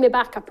soon bring me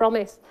back, I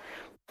promise.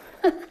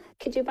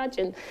 Could you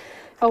imagine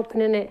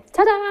opening it?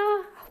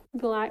 Ta-da!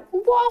 Be like,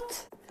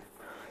 what?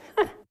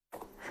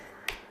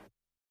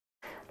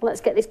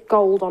 Let's get this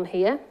gold on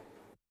here.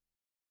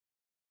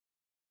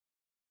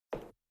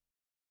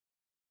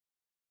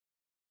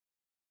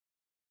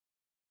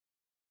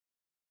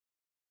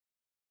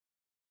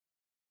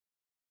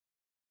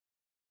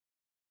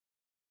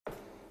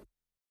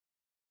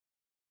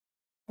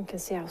 You can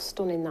see how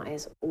stunning that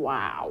is.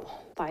 Wow,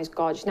 that is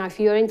gorgeous. Now, if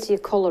you're into your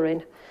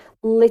colouring,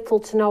 little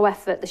to no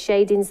effort, the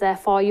shading's there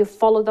for you.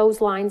 Follow those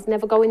lines,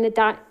 never go in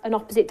an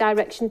opposite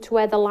direction to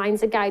where the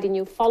lines are guiding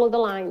you. Follow the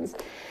lines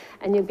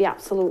and you'll be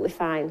absolutely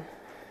fine.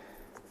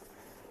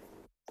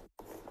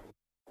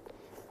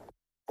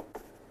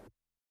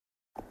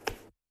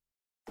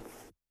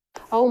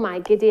 Oh my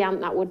giddy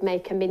aunt, that would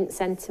make a mint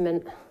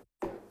sentiment.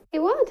 It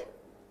would.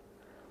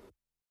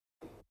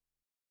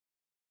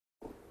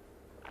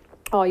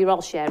 Oh, you're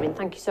all sharing.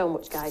 Thank you so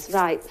much, guys.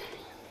 Right.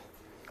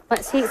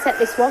 Let's heat set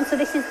this one. So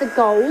this is the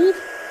gold.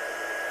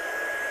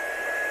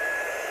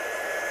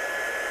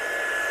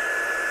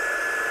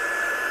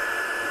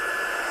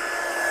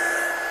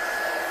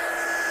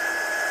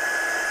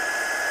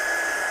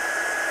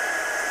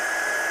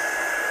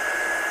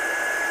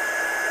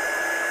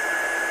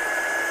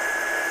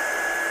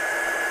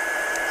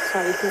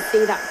 So you can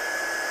see that.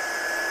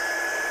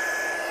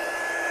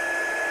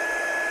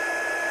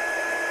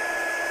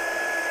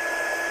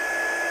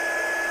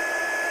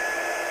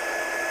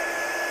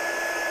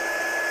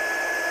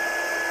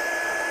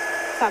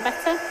 Is that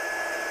better?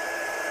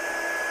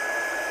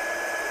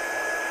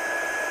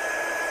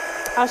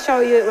 I'll show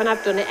you it when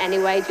I've done it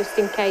anyway, just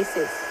in case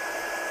it's...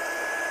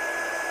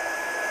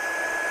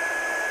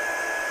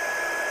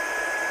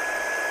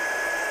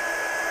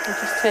 I'll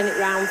just turn it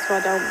round so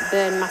I don't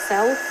burn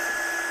myself.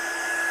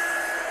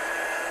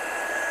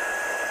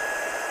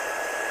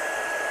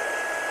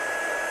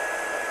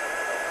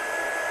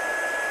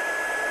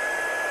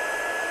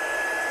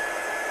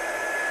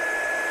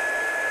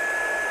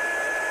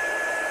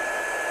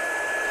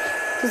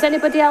 Does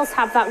anybody else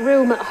have that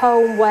room at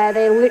home where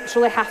they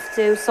literally have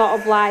to sort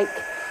of like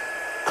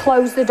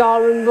close the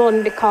door and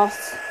run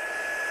because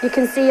you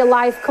can see your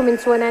life coming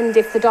to an end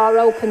if the door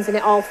opens and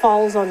it all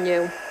falls on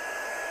you?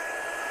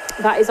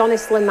 That is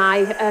honestly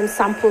my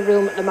sample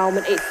room at the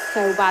moment. It's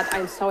so bad.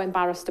 I'm so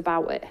embarrassed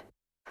about it.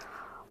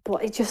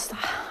 But it just,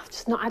 I've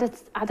just not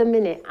had a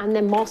minute. And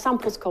then more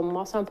samples come.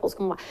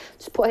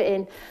 Just put it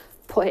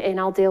in,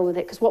 I'll deal with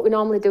it. Because what we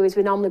normally do is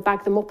we normally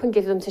bag them up and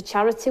give them to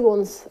charity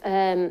once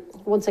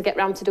I get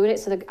round to doing it.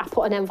 So I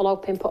put an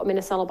envelope in, put them in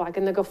a cellar bag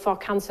and they go for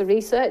cancer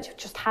research.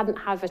 Just hadn't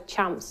had a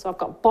chance. So I've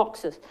got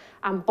boxes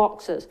and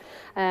boxes.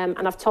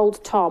 And I've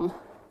told Tom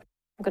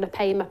I'm going to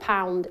pay him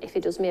 £1 if he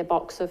does me a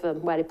box of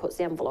them where he puts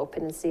the envelope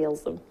in and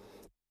seals them.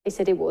 He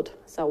said he would.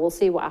 So we'll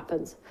see what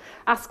happens.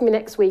 Ask me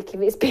next week if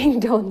it's being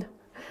done.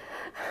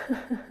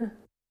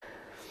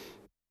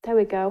 There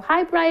we go.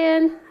 Hi,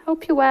 Brian.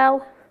 Hope you're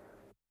well.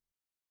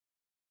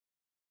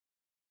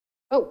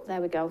 Oh,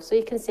 there we go. So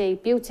you can see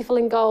beautiful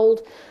in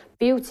gold,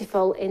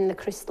 Beautiful in the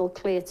crystal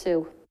clear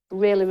too.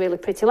 Really, really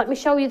pretty. Let me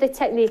show you the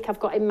technique I've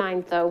got in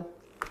mind though.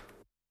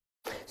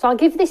 So I'll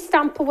give this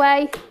stamp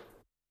away.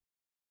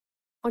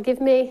 I'll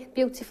give me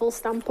beautiful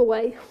stamp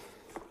away.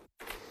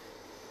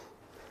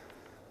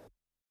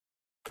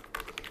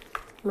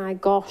 My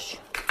gosh.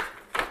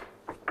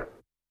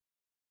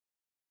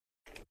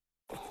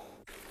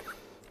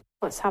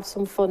 Let's have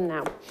some fun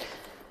now.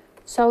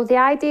 So the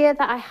idea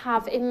that I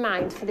have in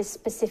mind for this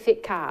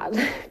specific card,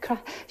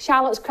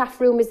 Charlotte's craft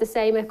room is the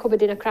same. A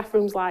cupboard in a craft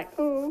room's like,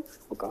 oh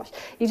gosh.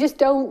 You just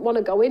don't want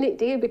to go in it,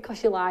 do you?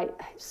 Because you're like,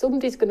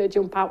 somebody's going to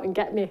jump out and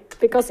get me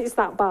because it's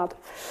that bad.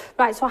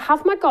 Right, so I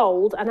have my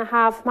gold and I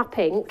have my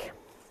pink.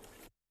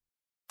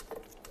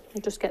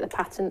 I'll just get the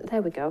pattern.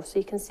 There we go, so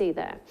you can see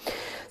there.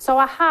 So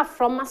I have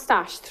from my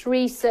stash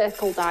 3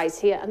 circle dies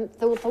here, and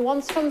the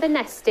ones from the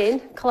nesting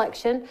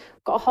collection,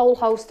 got a whole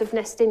host of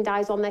nesting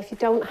dies on there if you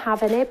don't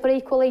have any, but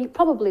equally you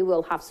probably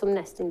will have some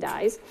nesting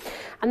dies.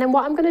 And then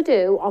what I'm going to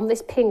do on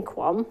this pink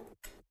one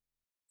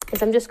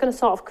is I'm just going to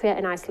sort of create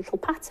a nice little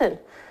pattern.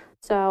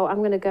 So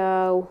I'm going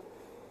to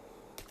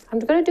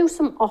do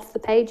some off the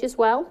page as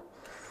well.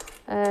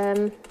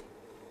 We'll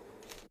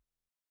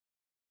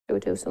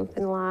do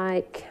something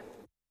like,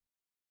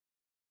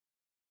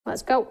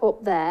 let's go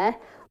up there,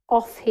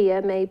 off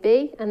here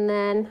maybe, and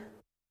then,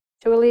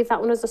 shall we leave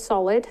that one as a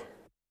solid?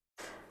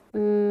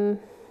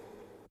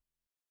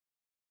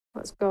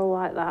 Let's go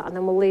like that, and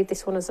then we'll leave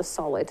this one as a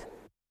solid.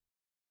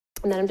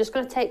 And then I'm just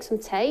going to take some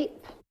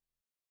tape.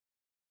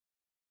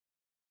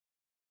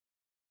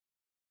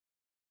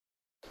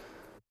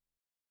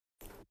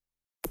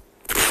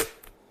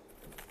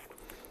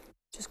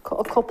 Just cut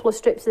a couple of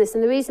strips of this,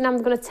 and the reason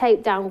I'm going to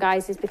tape down,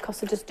 guys, is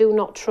because I just do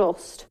not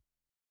trust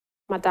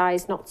my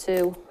dies not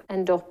to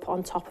end up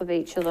on top of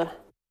each other,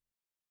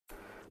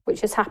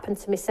 which has happened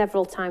to me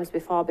several times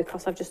before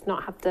because I've just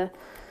not had the,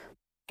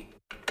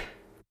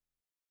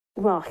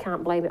 well, I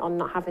can't blame it on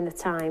not having the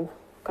time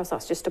because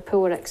that's just a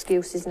poor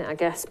excuse, isn't it, I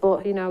guess,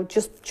 but you know,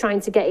 just trying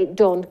to get it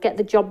done, get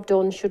the job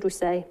done, should we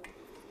say.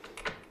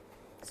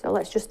 So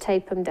let's just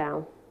tape them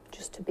down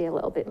just to be a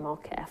little bit more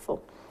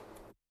careful.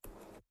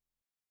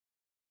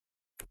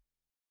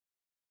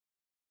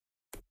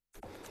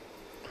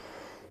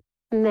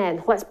 And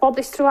then let's bob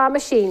this through our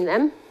machine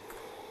then.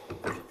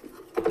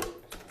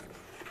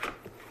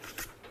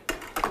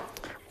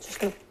 Just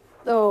gonna,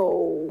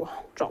 oh,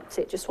 dropped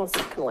it. Just 1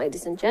 second,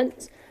 ladies and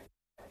gents.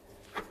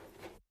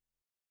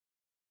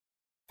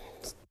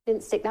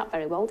 Didn't stick that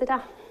very well, did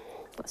I?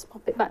 Let's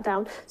pop it back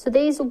down. So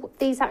these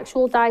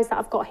actual dies that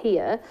I've got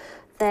here,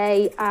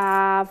 they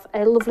have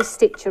a lovely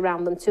stitch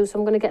around them too. So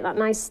I'm going to get that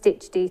nice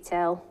stitch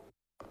detail.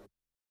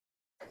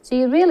 So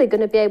you're really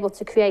going to be able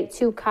to create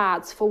 2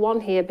 cards for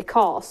one here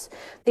because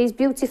these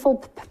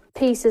beautiful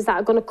pieces that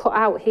are going to cut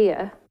out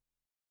here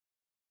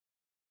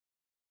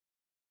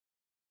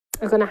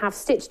are going to have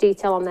stitch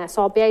detail on there.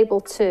 So I'll be able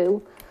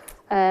to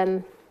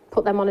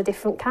put them on a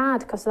different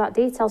card because of that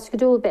detail. So you could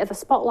do a bit of a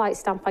spotlight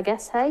stamp, I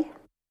guess, hey?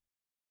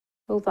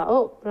 Move that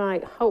up.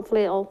 Right,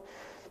 hopefully it'll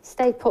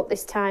stay put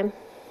this time.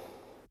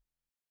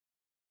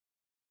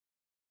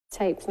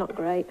 Tape's not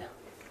great,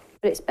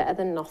 but it's better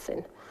than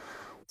nothing.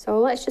 So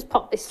let's just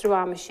pop this through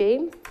our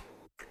machine.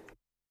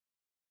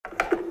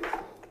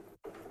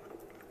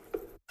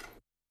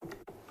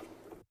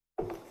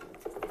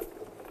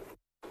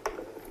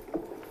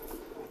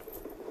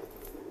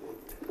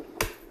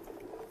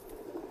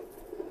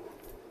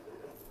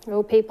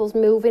 Oh, people's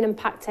moving and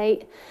packed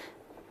eight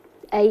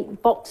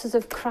boxes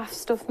of craft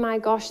stuff, my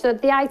gosh. So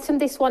the item,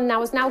 this one now,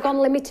 has now gone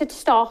limited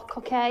stock,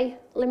 okay?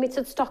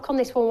 Limited stock on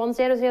this one,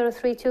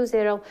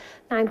 100320,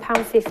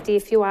 £9.50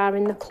 if you are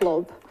in the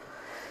club.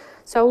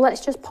 So let's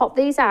just pop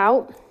these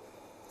out.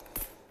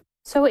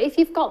 So if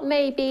you've got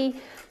maybe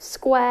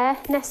square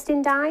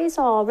nesting dies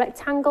or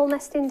rectangle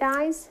nesting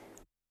dies,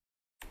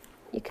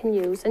 you can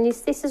use. And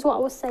this is what I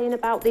was saying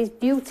about these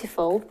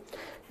beautiful.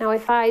 Now,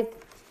 if I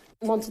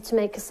wanted to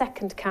make a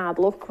second card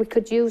look, we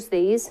could use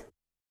these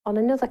on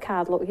another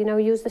card look. You know,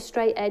 use the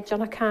straight edge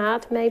on a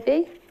card,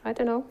 maybe. I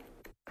don't know.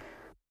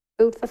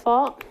 Food for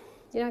thought.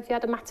 You know, if you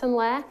had a mat and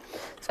layer.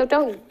 So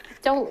don't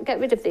get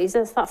rid of these,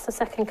 as that's the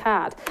second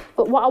card.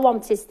 But what I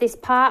want is this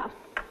part,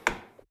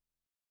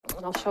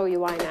 and I'll show you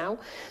why now.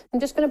 I'm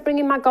just going to bring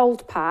in my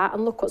gold part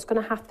and look what's going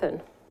to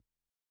happen.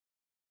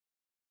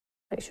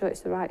 Make sure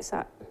it's the right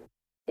side.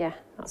 Yeah,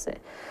 that's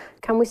it.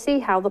 Can we see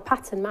how the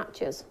pattern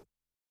matches?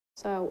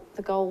 So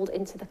the gold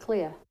into the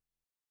clear.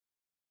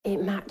 It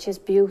matches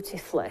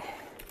beautifully.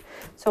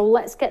 So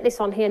let's get this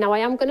on here. Now I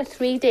am going to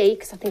 3D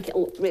because I think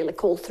it'll look really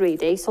cool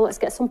 3D. So let's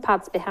get some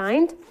pads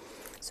behind.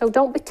 So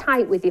don't be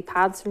tight with your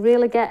pads.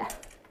 Really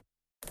get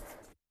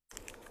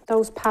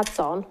those pads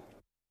on.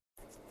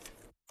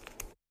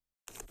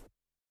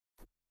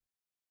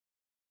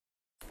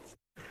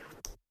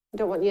 You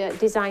don't want your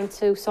design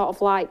to sort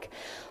of like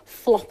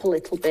flop a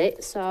little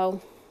bit.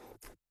 So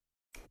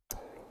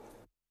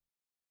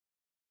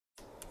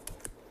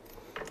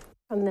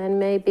and then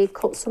maybe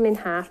cut some in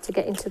half to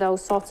get into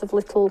those sort of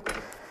little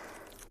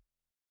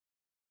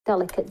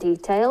delicate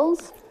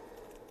details.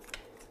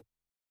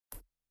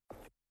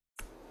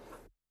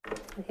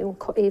 You can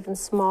cut even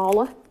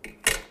smaller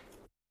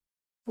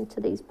into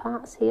these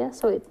parts here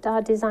so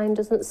our design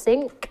doesn't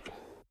sink.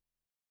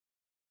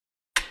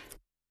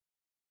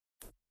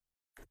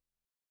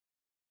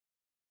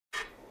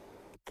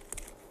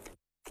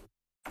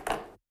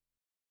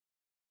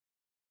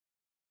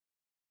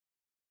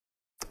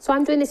 So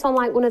I'm doing this on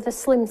like one of the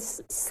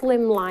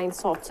slimline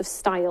sort of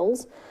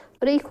styles,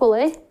 but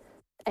equally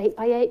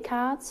 8x8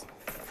 cards,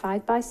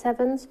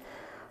 5x7s.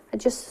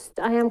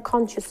 I am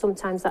conscious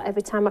sometimes that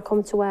every time I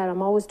come to wear,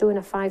 I'm always doing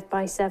a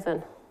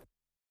 5x7.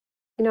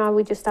 You know how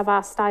we just have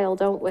our style,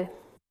 don't we?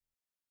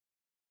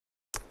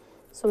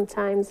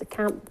 Sometimes I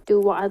can't do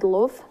what I'd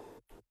love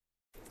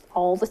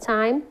all the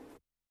time.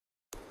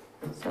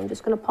 So I'm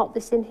just going to pop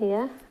this in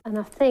here, and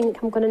I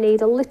think I'm going to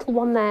need a little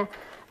one there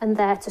and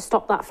there to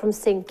stop that from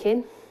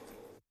sinking.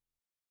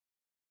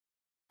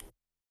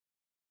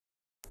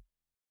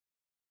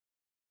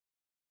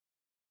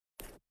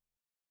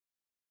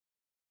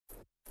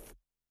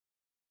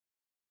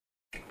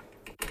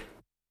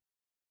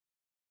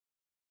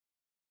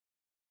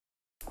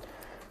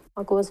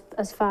 I'll go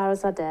as far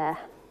as I dare.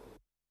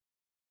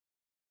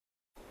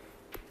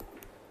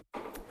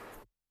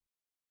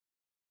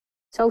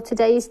 So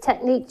today is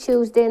Technique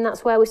Tuesday, and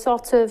that's where we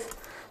sort of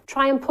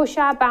try and push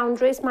our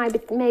boundaries,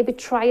 maybe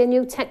try a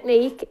new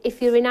technique.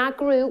 If you're in our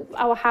group,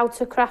 our How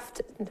to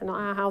Craft, not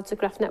our How to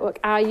Craft network,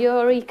 our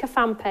Eureka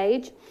fan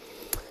page,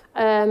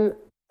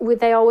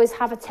 they always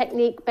have a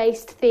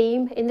technique-based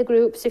theme in the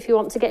groups. If you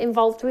want to get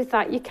involved with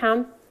that, you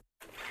can.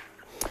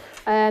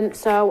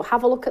 So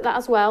have a look at that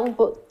as well.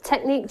 But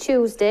Technique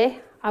Tuesday,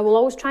 I will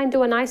always try and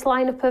do a nice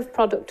lineup of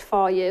product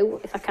for you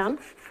if I can.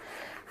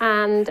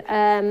 And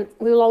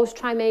we will always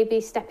try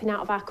maybe stepping out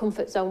of our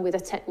comfort zone with a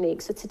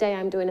technique. So today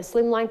I'm doing a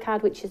slimline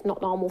card, which is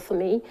not normal for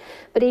me.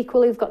 But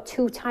equally, we've got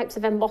two types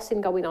of embossing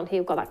going on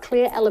here. We've got that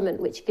clear element,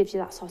 which gives you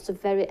that sort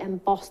of very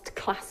embossed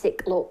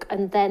classic look,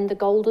 and then the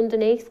gold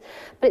underneath.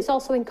 But it's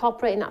also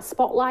incorporating that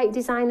spotlight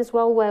design as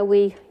well, where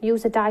we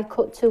use a die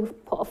cut to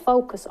put a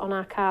focus on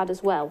our card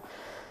as well.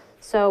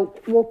 So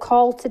we'll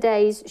call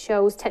today's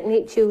shows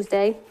Technique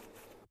Tuesday.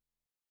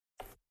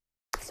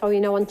 So,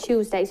 you know, on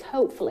Tuesdays,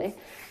 hopefully,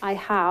 I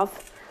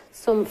have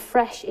some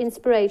fresh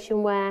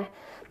inspiration where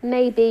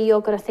maybe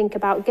you're going to think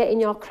about getting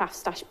your craft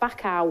stash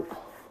back out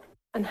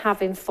and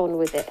having fun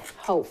with it,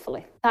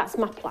 hopefully. That's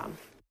my plan.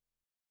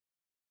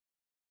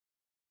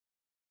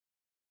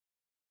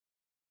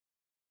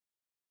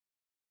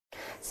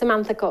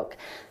 Samantha Cook.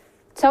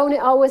 Tony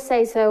always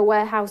says her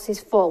warehouse is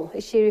full.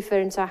 Is she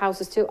referring to her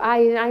houses too?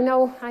 I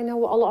know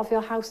what a lot of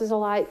your houses are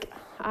like.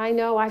 I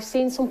know, I've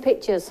seen some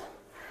pictures.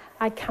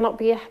 I cannot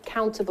be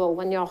accountable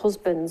when your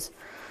husbands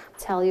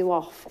tell you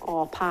off,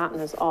 or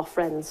partners or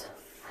friends.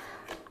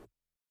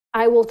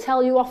 I will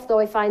tell you off though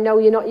if I know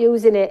you're not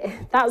using it.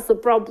 That's the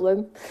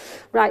problem.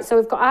 Right, so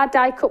we've got our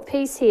die cut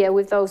piece here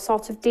with those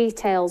sort of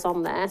details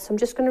on there. So I'm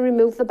just going to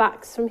remove the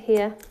backs from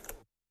here.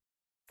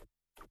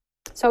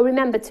 So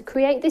remember, to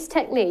create this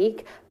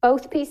technique,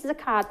 both pieces of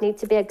card need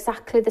to be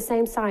exactly the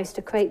same size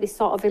to create this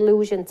sort of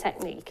illusion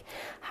technique.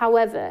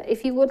 However,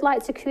 if you would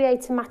like to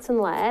create a mat and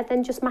layer,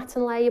 then just mat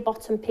and layer your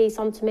bottom piece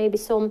onto maybe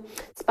some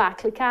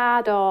sparkly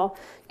card or,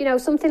 you know,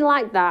 something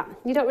like that.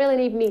 You don't really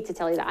need me to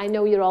tell you that. I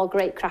know you're all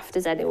great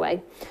crafters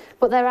anyway.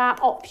 But there are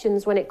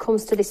options when it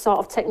comes to this sort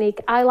of technique.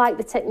 I like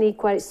the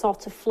technique where it's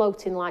sort of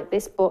floating like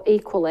this, but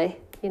equally,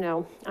 you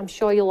know, I'm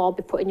sure you'll all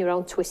be putting your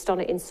own twist on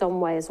it in some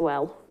way as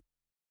well.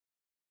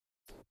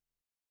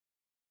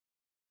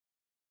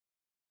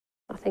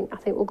 I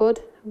think we're good.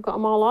 I've got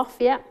them all off,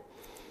 yeah.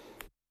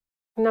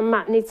 And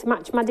I need to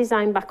match my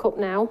design back up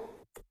now.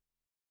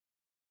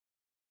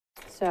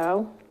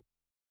 So,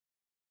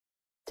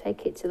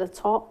 take it to the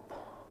top.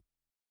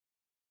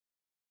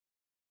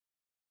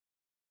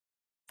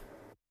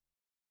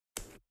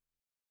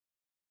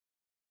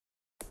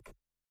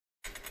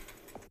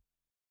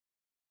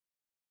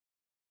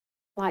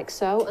 Like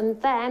so. And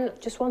then,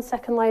 just 1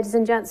 second, ladies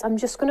and gents, I'm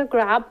just going to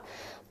grab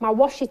my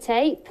washi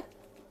tape.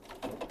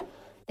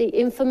 The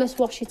infamous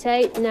washi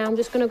tape. Now I'm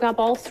just going to grab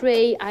all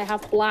three. I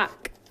have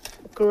black,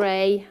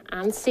 grey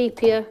and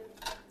sepia.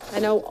 I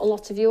know a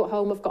lot of you at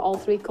home have got all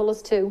three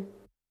colours too.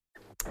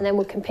 And then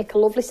we can pick a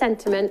lovely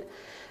sentiment,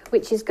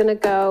 which is going to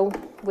go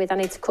with, I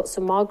need to cut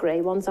some more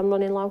grey ones, I'm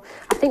running low.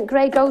 I think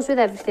grey goes with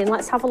everything.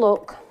 Let's have a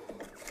look.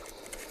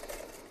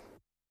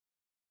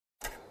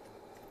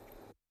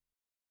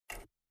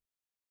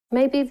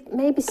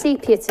 Maybe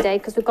sepia today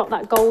because we've got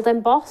that gold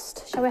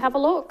embossed. Shall we have a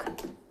look?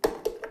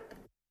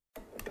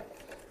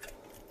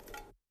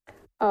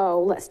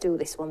 Oh, let's do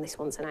this one. This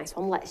one's a nice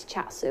one. Let's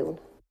chat soon.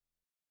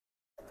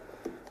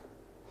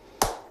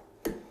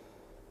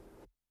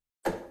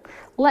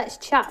 Let's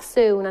chat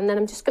soon. And then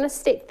I'm just going to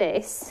stick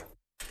this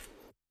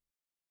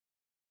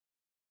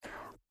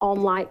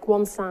on like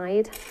one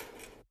side.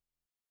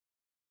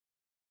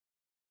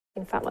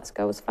 In fact, let's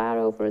go as far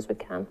over as we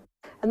can.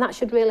 And that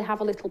should really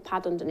have a little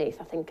pad underneath,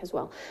 I think, as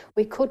well.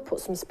 We could put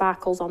some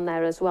sparkles on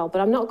there as well,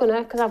 but I'm not going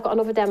to because I've got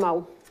another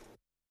demo.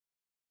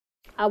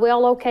 Are we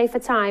all okay for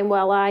time?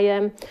 Well,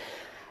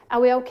 are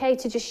we okay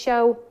to just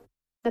show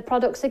the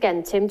products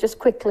again, Tim, just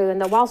quickly,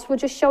 and whilst we're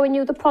just showing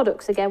you the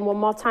products again one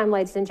more time,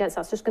 ladies and gents,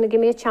 that's just going to give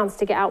me a chance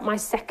to get out my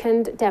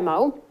second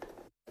demo.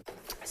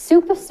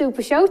 Super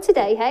show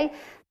today, hey?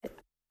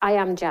 I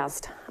am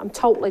jazzed. I'm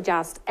totally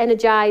jazzed,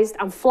 energized.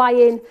 I'm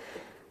flying.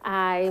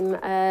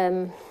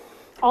 I'm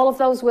all of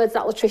those words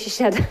that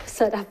Latricia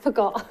said I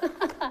forgot.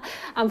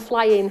 I'm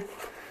flying,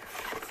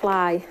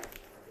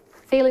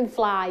 feeling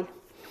fly.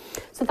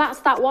 So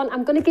that's that one.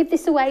 I'm going to give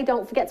this away.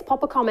 Don't forget to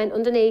pop a comment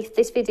underneath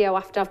this video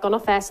after I've gone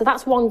off air. So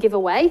that's one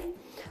giveaway.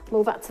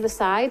 Move that to the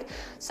side.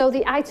 So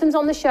the items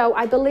on the show,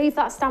 I believe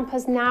that stamp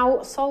has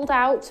now sold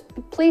out.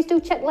 Please do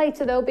check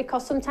later though,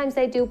 because sometimes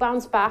they do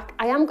bounce back.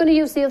 I am going to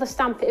use the other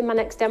stamp in my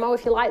next demo.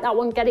 If you like that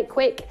one, get it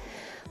quick.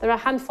 There are a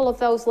handful of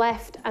those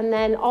left, and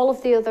then all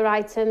of the other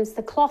items.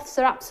 The cloths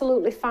are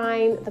absolutely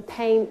fine. The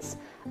paints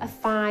are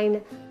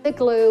fine. The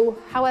glue,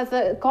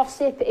 however,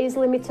 Gossip is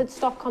limited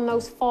stock on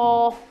those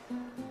 4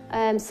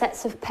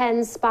 sets of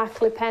pens,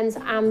 sparkly pens,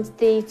 and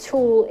the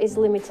tool is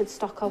limited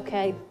stock,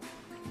 okay.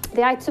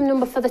 The item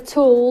number for the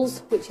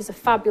tools, which is a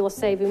fabulous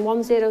saving,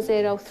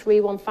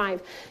 100315.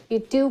 You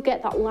do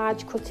get that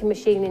large cutting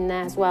machine in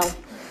there as well.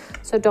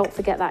 So don't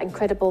forget that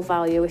incredible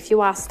value if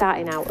you are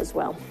starting out as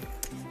well.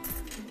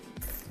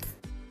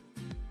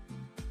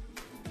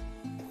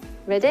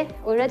 Ready?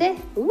 We're ready?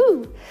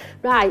 Ooh.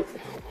 Right,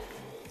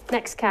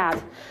 next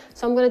card.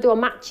 So I'm going to do a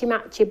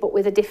matchy but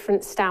with a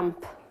different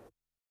stamp.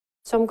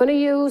 So I'm going to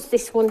use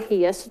this one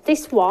here. So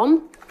this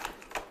one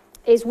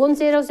is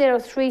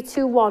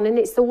 100321, and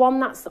it's the one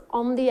that's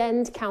on the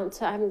end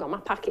counter. I haven't got my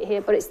packet here,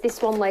 but it's this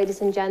one,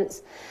 ladies and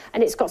gents.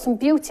 And it's got some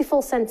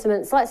beautiful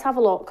sentiments. Let's have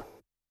a look.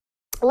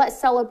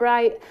 Let's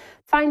celebrate.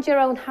 Find your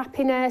own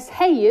happiness.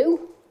 Hey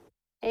you.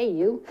 Hey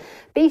you.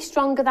 Be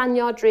stronger than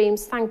your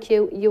dreams. Thank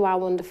you. You are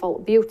wonderful.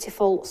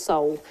 Beautiful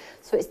soul.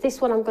 So it's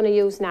this one I'm going to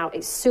use now.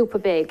 It's super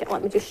big.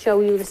 Let me just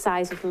show you the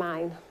size of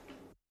mine.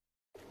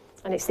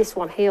 And it's this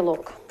one here,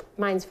 look.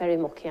 Mine's very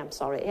mucky, I'm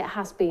sorry. It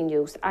has been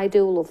used. I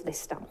do love this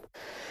stamp.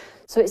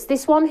 So it's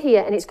this one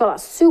here, and it's got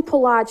that super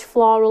large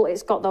floral.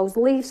 It's got those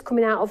leaves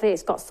coming out of it.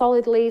 It's got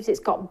solid leaves. It's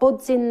got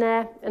buds in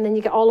there. And then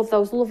you get all of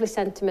those lovely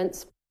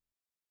sentiments,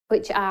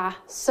 which are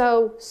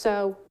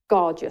so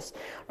gorgeous.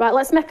 Right,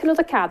 let's make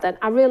another card then.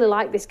 I really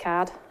like this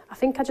card. I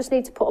think I just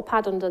need to put a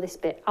pad under this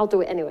bit. I'll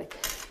do it anyway.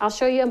 I'll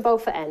show you on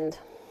both at end.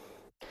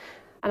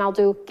 And I'll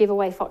do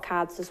giveaway for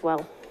cards as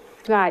well.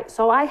 Right,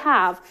 so I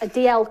have a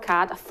DL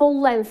card, a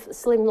full-length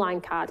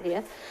slimline card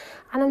here.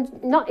 And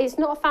it's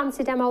not a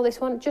fancy demo, this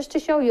one, just to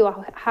show you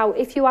how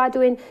if you are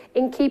doing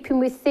in keeping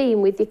with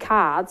theme with your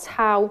cards,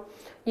 how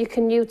you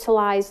can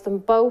utilise them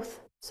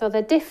both. So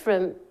they're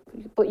different,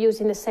 but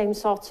using the same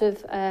sort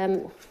of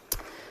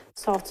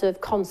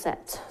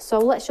concept. So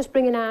let's just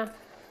bring in our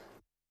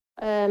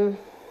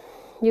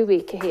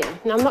Eureka here.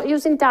 Now, I'm not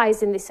using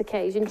dies in this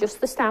occasion,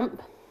 just the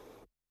stamp.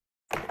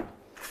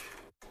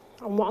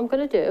 And what I'm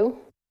going to do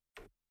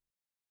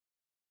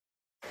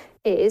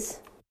is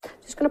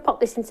just going to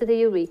pop this into the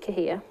Eureka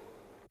here,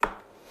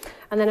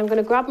 and then I'm going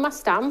to grab my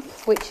stamp,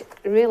 which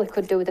really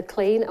could do with a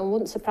clean, and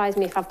wouldn't surprise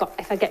me if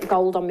I get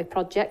gold on my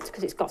project,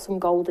 because it's got some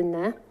gold in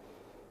there.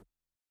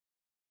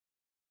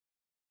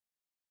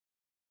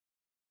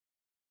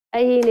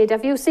 Hey Enid,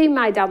 have you seen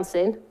my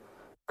dancing?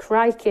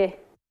 Crikey.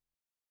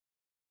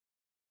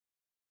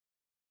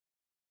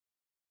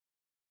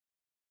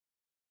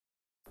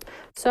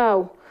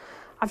 So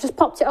I've just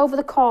popped it over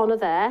the corner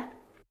there.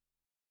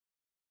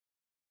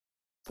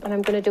 And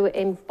I'm going to do it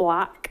in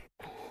black.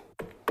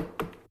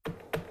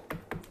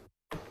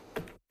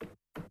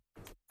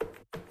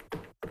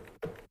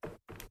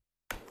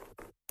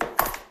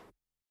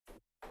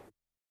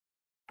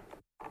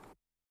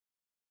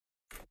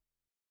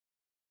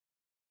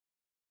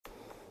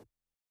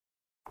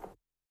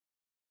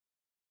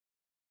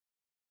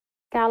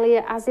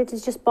 Galia Azid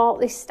has just bought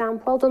this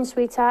stamp. Well done,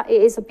 sweetheart.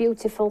 It is a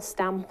beautiful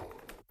stamp.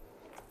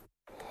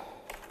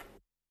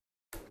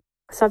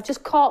 So I've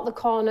just caught the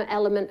corner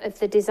element of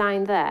the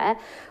design there.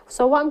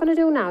 So what I'm going to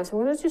do now is I'm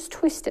going to just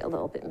twist it a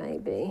little bit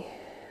maybe.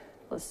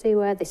 Let's see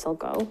where this will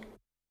go.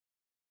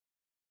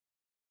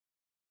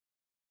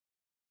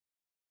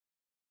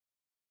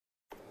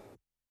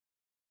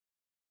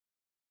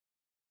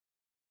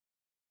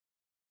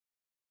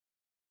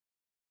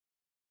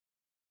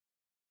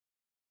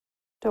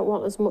 Don't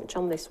want as much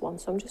on this one,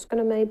 so I'm just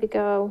going to maybe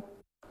go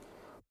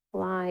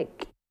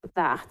like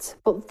that.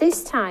 But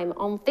this time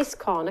on this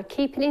corner,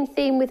 keeping in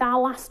theme with our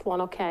last one,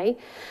 okay?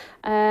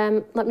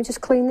 Let me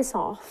just clean this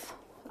off.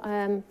 What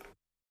I'm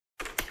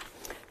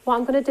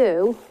going to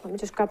do, let me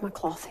just grab my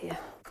cloth here.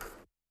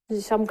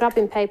 So I'm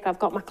grabbing paper, I've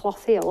got my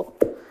cloth here,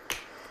 look.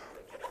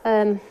 What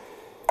I'm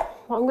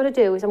going to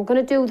do is I'm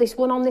going to do this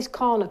one on this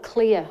corner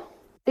clear.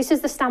 This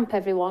is the stamp,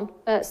 everyone,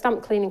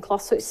 stamp cleaning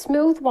cloth. So it's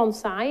smooth one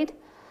side,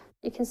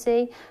 you can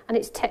see, and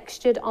it's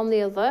textured on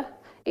the other.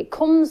 It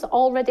comes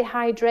already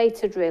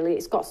hydrated, really.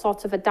 It's got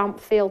sort of a damp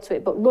feel to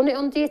it, but run it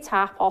under your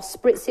tap or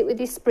spritz it with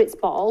your spritz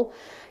bottle,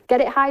 get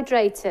it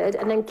hydrated,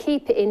 and then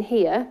keep it in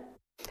here.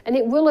 And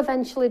it will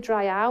eventually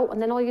dry out,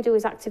 and then all you do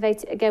is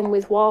activate it again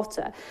with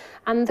water.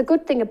 And the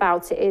good thing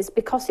about it is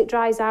because it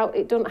dries out,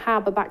 it doesn't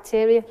harbour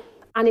bacteria,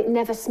 and it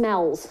never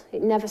smells.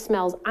 It never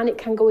smells, and it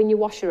can go in your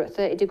washer at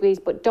 30 degrees,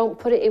 but don't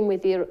put it in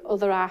with your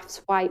other half's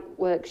white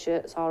work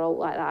shirts or all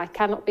like that. I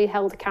cannot be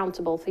held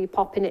accountable for you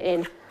popping it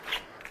in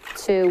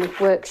to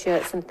work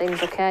shirts and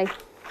things, okay?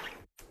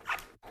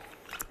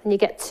 And you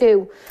get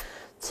two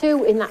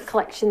in that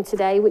collection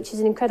today, which is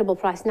an incredible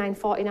price,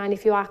 £9.49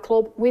 if you are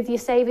club. With your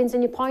savings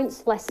and your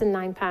points, less than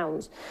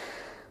 £9.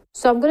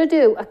 So I'm going to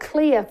do a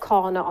clear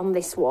corner on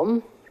this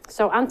one.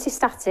 So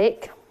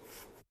anti-static.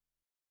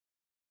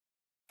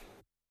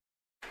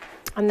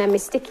 And then my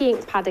sticky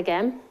ink pad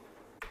again.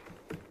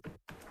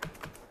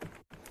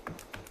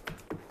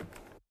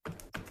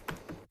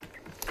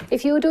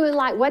 If you were doing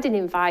like wedding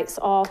invites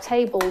or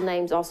table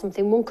names or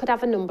something, one could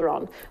have a number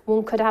on.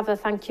 One could have a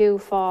thank you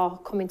for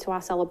coming to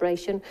our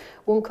celebration.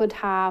 One could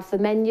have the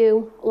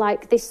menu,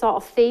 like this sort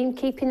of theme,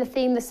 keeping the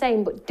theme the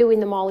same, but doing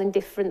them all in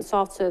different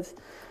sort of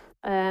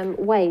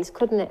ways,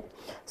 couldn't it?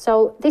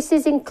 So this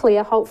is in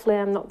clear. Hopefully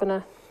I'm not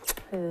going to...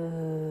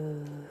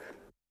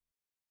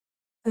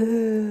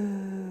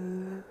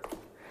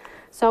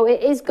 So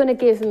it is going to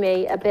give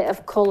me a bit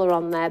of colour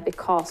on there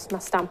because my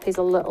stamp is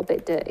a little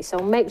bit dirty. So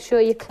make sure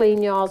you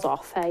clean yours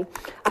off, hey?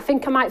 I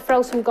think I might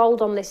throw some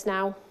gold on this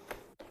now.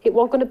 It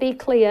was going to be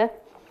clear,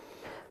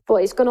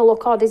 but it's going to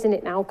look odd, isn't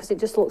it, now? Because it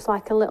just looks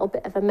like a little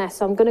bit of a mess.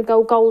 So I'm going to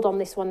go gold on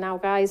this one now,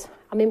 guys.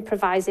 I'm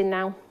improvising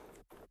now.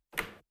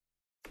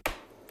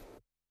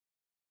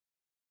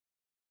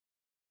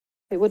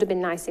 It would have been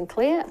nice and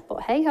clear,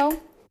 but hey-ho,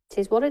 it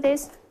is what it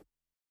is.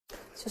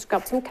 Let's just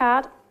grab some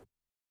card.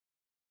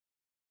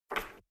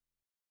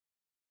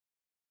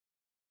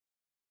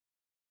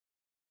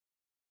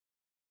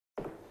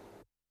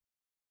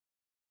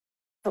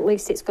 At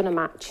least it's going to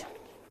match.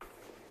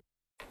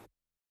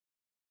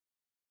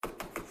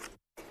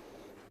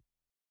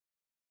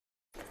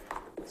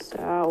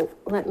 So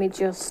let me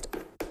just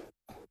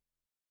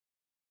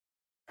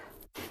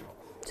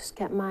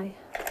get my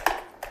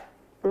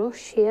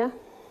brush here.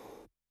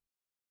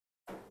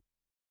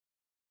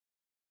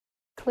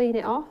 Clean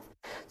it off.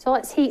 So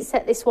let's heat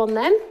set this one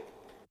then.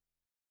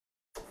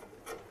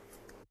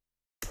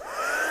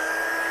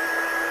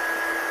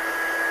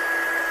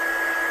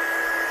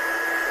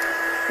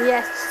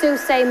 Yes,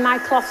 Sue's saying my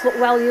cloths look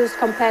well used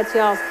compared to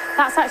yours.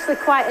 That's actually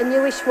quite a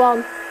newish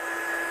one.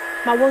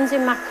 My ones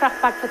in my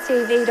craft bag for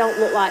TV don't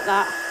look like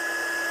that.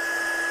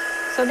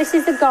 So this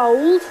is the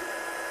gold.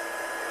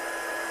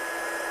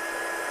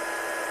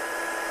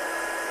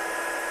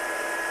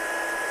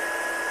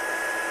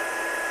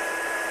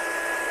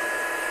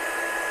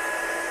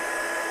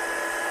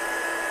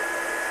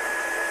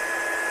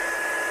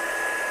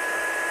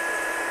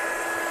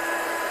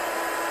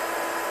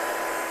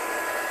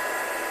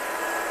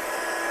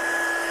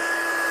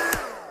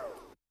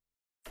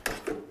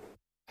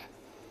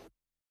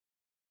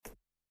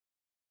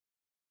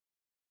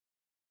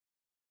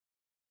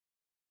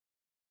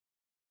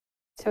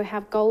 So we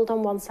have gold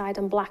on one side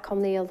and black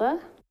on the other.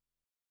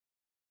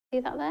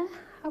 See that there?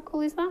 How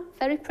cool is that?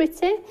 Very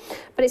pretty,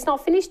 but it's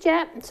not finished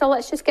yet. So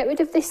let's just get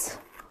rid of this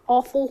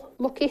awful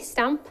mucky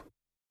stamp,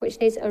 which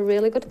needs a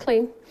really good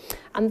clean.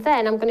 And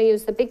then I'm going to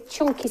use the big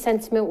chunky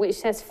sentiment which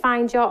says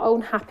find your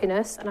own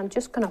happiness, and I'm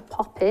just going to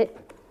pop it .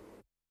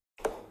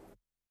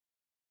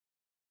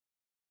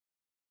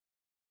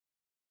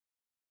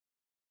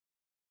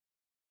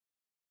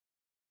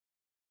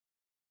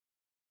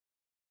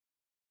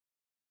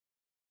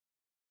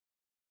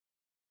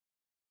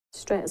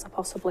 Straight as I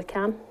possibly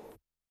can.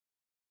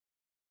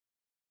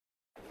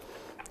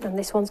 And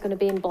this one's going to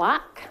be in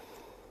black.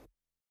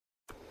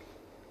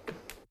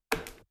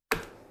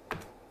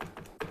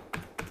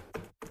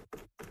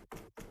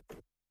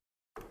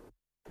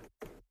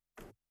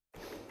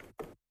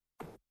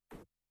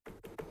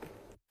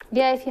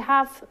 Yeah, if you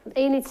have,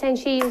 Enid saying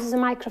she uses a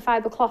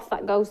microfiber cloth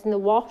that goes in the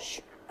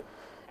wash.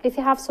 If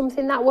you have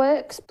something that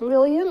works,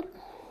 brilliant.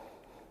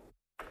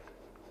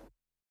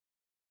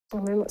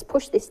 And then let's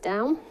push this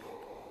down.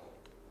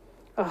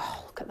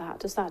 Oh, look at that.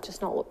 Does that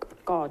just not look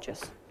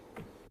gorgeous?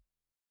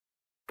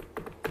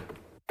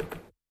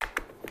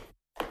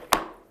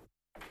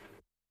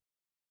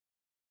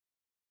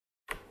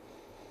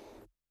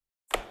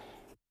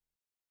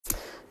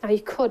 Now you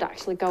could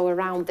actually go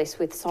around this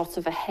with sort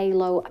of a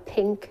halo, a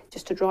pink,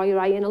 just to draw your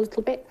eye in a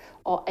little bit,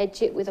 or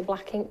edge it with a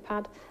black ink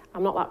pad.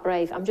 I'm not that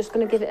brave. I'm just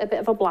going to give it a bit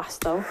of a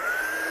blast though.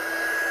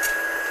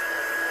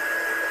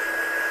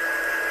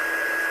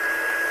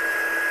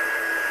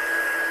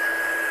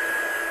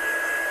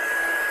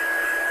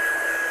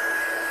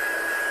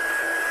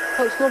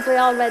 Looks lovely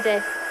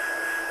already.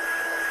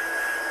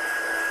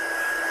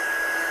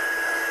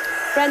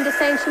 Brenda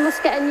saying she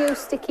must get a new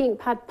sticky ink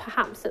pad,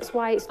 perhaps that's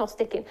why it's not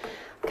sticking.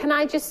 Can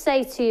I just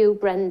say to you,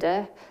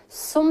 Brenda,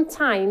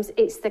 sometimes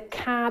it's the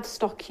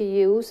cardstock you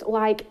use.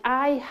 Like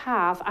I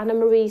have Anna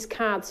Marie's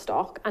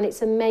cardstock and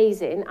it's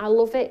amazing. I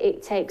love it.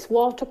 It takes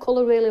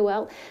watercolour really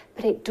well,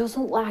 but it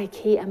doesn't like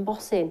heat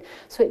embossing.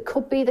 So it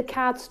could be the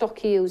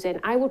cardstock you're using.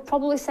 I would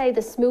probably say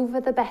the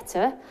smoother the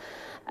better.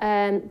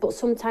 But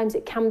sometimes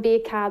it can be a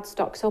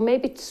cardstock, so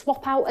maybe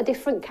swap out a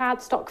different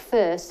cardstock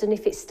first, and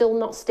if it's still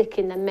not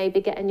sticking, then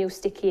maybe get a new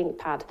sticky ink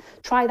pad.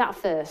 Try that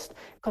first,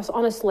 because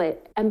honestly,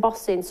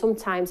 embossing,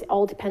 sometimes it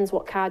all depends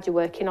what card you're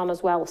working on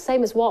as well.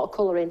 Same as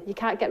watercolouring, you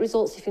can't get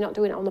results if you're not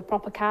doing it on the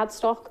proper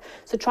cardstock.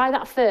 So try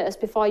that first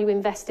before you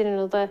invest in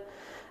another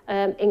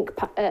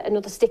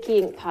another sticky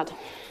ink pad.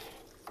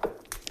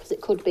 It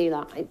could be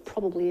that. It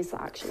probably is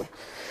that, actually.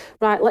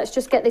 Right, let's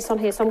just get this on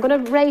here. So I'm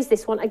going to raise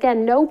this one.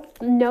 Again, no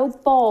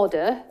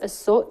border as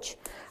such.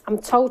 I'm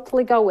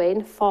totally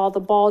going for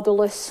the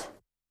borderless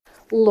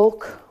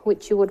look,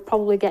 which you would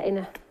probably get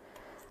in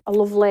a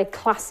lovely,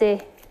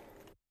 classy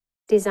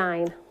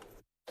design.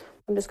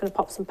 I'm just going to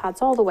pop some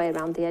pads all the way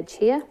around the edge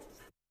here.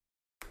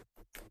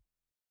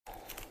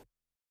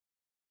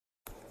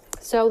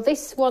 So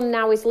this one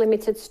now is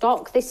limited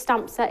stock. This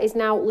stamp set is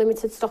now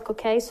limited stock,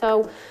 okay?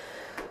 So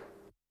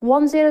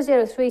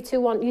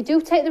 100321. You do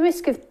take the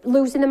risk of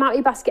losing them out of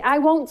your basket. I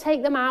won't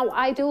take them out.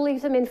 I do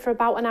leave them in for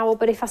about an hour,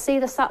 but if I see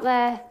they're sat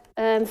there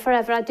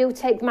forever, I do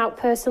take them out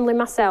personally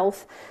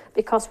myself,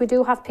 because we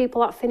do have people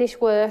that finish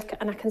work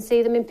and I can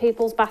see them in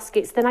people's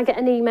baskets. Then I get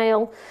an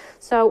email.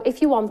 So if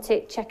you want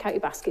it, check out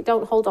your basket.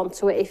 Don't hold on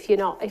to it if you're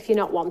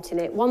not wanting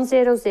it.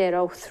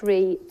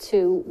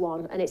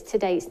 100321, and it's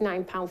today. It's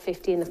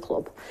 £9.50 in the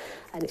club,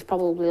 and it's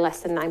probably less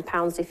than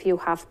 £9 if you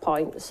have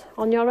points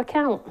on your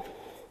account.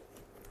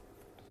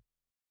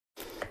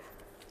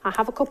 I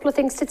have a couple of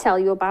things to tell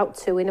you about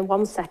too in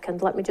 1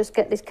 second. Let me just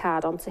get this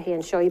card onto here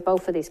and show you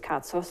both of these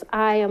cards. So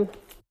I am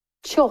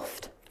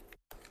chuffed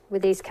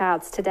with these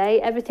cards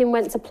today. Everything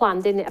went to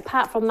plan, didn't it?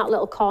 Apart from that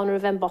little corner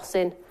of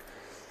embossing.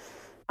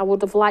 I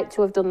would have liked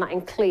to have done that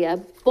in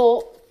clear,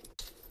 but...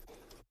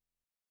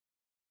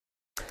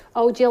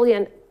 Oh,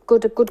 Gillian,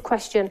 good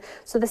question.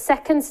 So the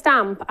second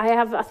stamp,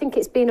 I think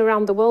it's been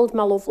around the world,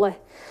 my lovely.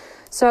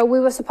 So we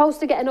were supposed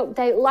to get an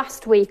update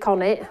last week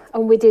on it,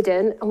 and we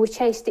didn't, and we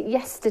chased it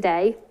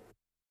yesterday,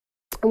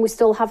 and we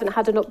still haven't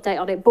had an update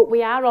on it, but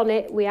we are on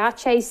it, we are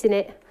chasing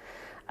it.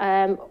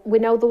 We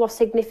know there were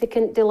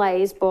significant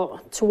delays,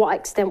 but to what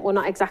extent we're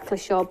not exactly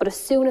sure. But as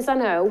soon as I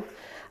know,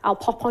 I'll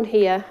pop on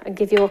here and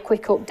give you a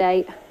quick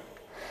update.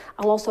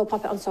 I'll also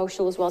pop it on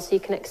social as well, so you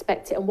can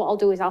expect it. And what I'll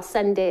do is I'll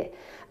send it,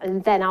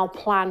 and then I'll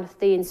plan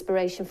the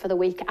inspiration for the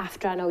week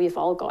after I know you've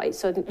all got it,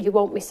 so you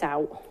won't miss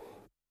out,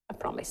 I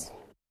promise.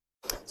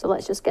 So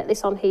let's just get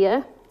this on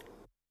here.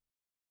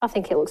 I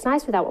think it looks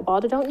nice without a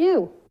border, don't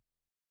you?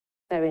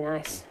 Very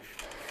nice.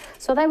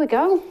 So there we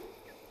go.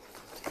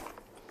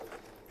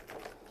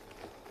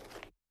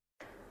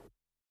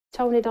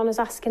 Tony Donna's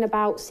asking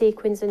about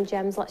sequins and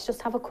gems. Let's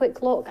just have a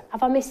quick look.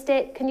 Have I missed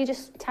it? Can you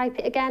just type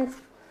it again?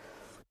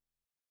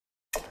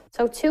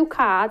 So 2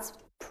 cards,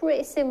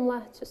 pretty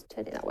similar. Just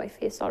turn it that way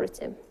for you. Sorry,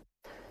 Tim.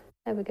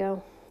 There we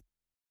go.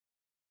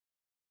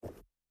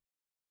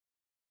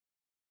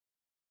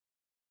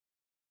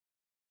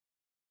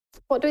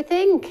 What do we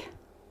think?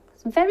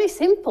 It's very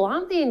simple,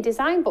 aren't they, in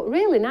design, but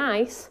really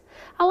nice.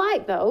 I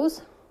like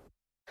those.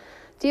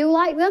 Do you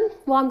like them?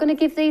 Well, I'm going to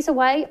give these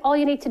away. All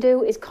you need to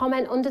do is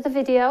comment under the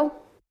video.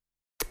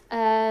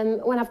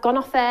 When I've gone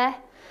off air,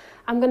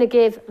 I'm going to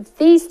give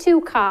these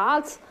 2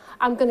 cards.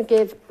 I'm going to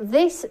give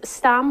this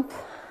stamp.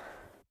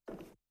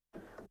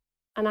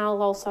 And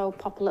I'll also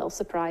pop a little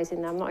surprise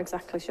in there. I'm not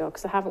exactly sure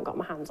because I haven't got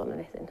my hands on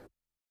anything.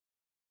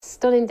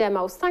 Stunning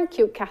demos. Thank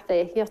you,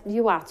 Kathy.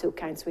 You are too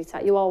kind,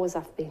 sweetheart. You always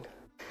have been.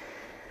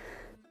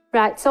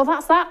 Right, so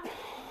that's that.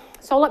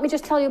 So let me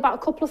just tell you about a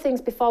couple of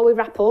things before we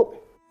wrap up.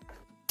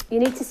 You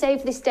need to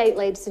save this date,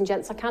 ladies and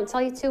gents. I can't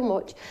tell you too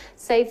much.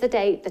 Save the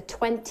date, the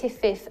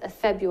 25th of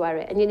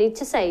February, and you need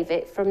to save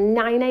it from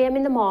 9 a.m.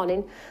 in the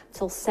morning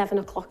till 7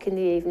 o'clock in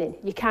the evening.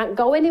 You can't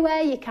go anywhere,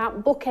 you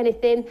can't book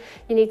anything.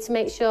 You need to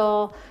make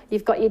sure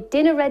you've got your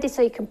dinner ready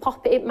so you can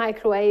pop it in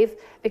microwave,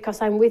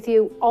 because I'm with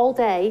you all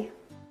day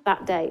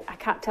that day. I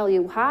can't tell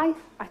you why,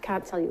 I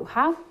can't tell you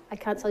how, I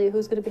can't tell you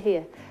who's going to be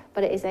here,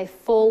 but it is a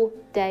full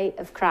day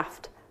of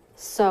craft.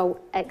 So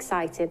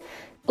exciting.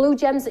 Blue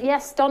gems,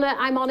 yes, Donna,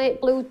 I'm on it.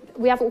 Blue,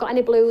 we haven't got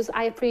any blues.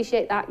 I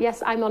appreciate that.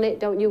 Yes, I'm on it.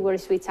 Don't you worry,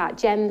 sweetheart.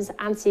 Gems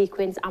and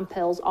sequins and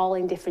pearls, all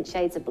in different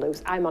shades of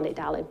blues. I'm on it,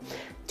 darling.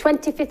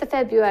 25th of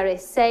February,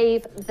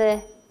 save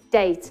the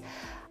date.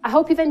 I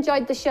hope you've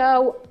enjoyed the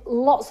show.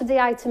 Lots of the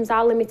items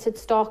are limited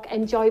stock.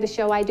 Enjoy the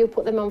show. I do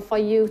put them on for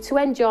you to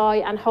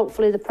enjoy, and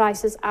hopefully the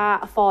prices are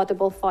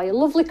affordable for you.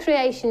 Lovely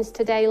creations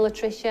today,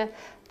 Latricia.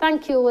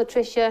 Thank you,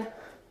 Latricia.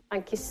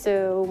 Thank you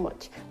so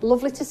much.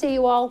 Lovely to see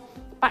you all.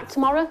 Back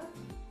tomorrow,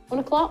 1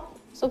 o'clock.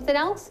 Something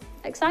else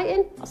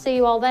exciting? I'll see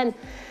you all then.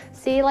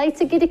 See you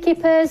later, giddy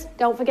kippers.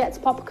 Don't forget to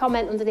pop a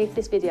comment underneath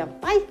this video.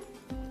 Bye.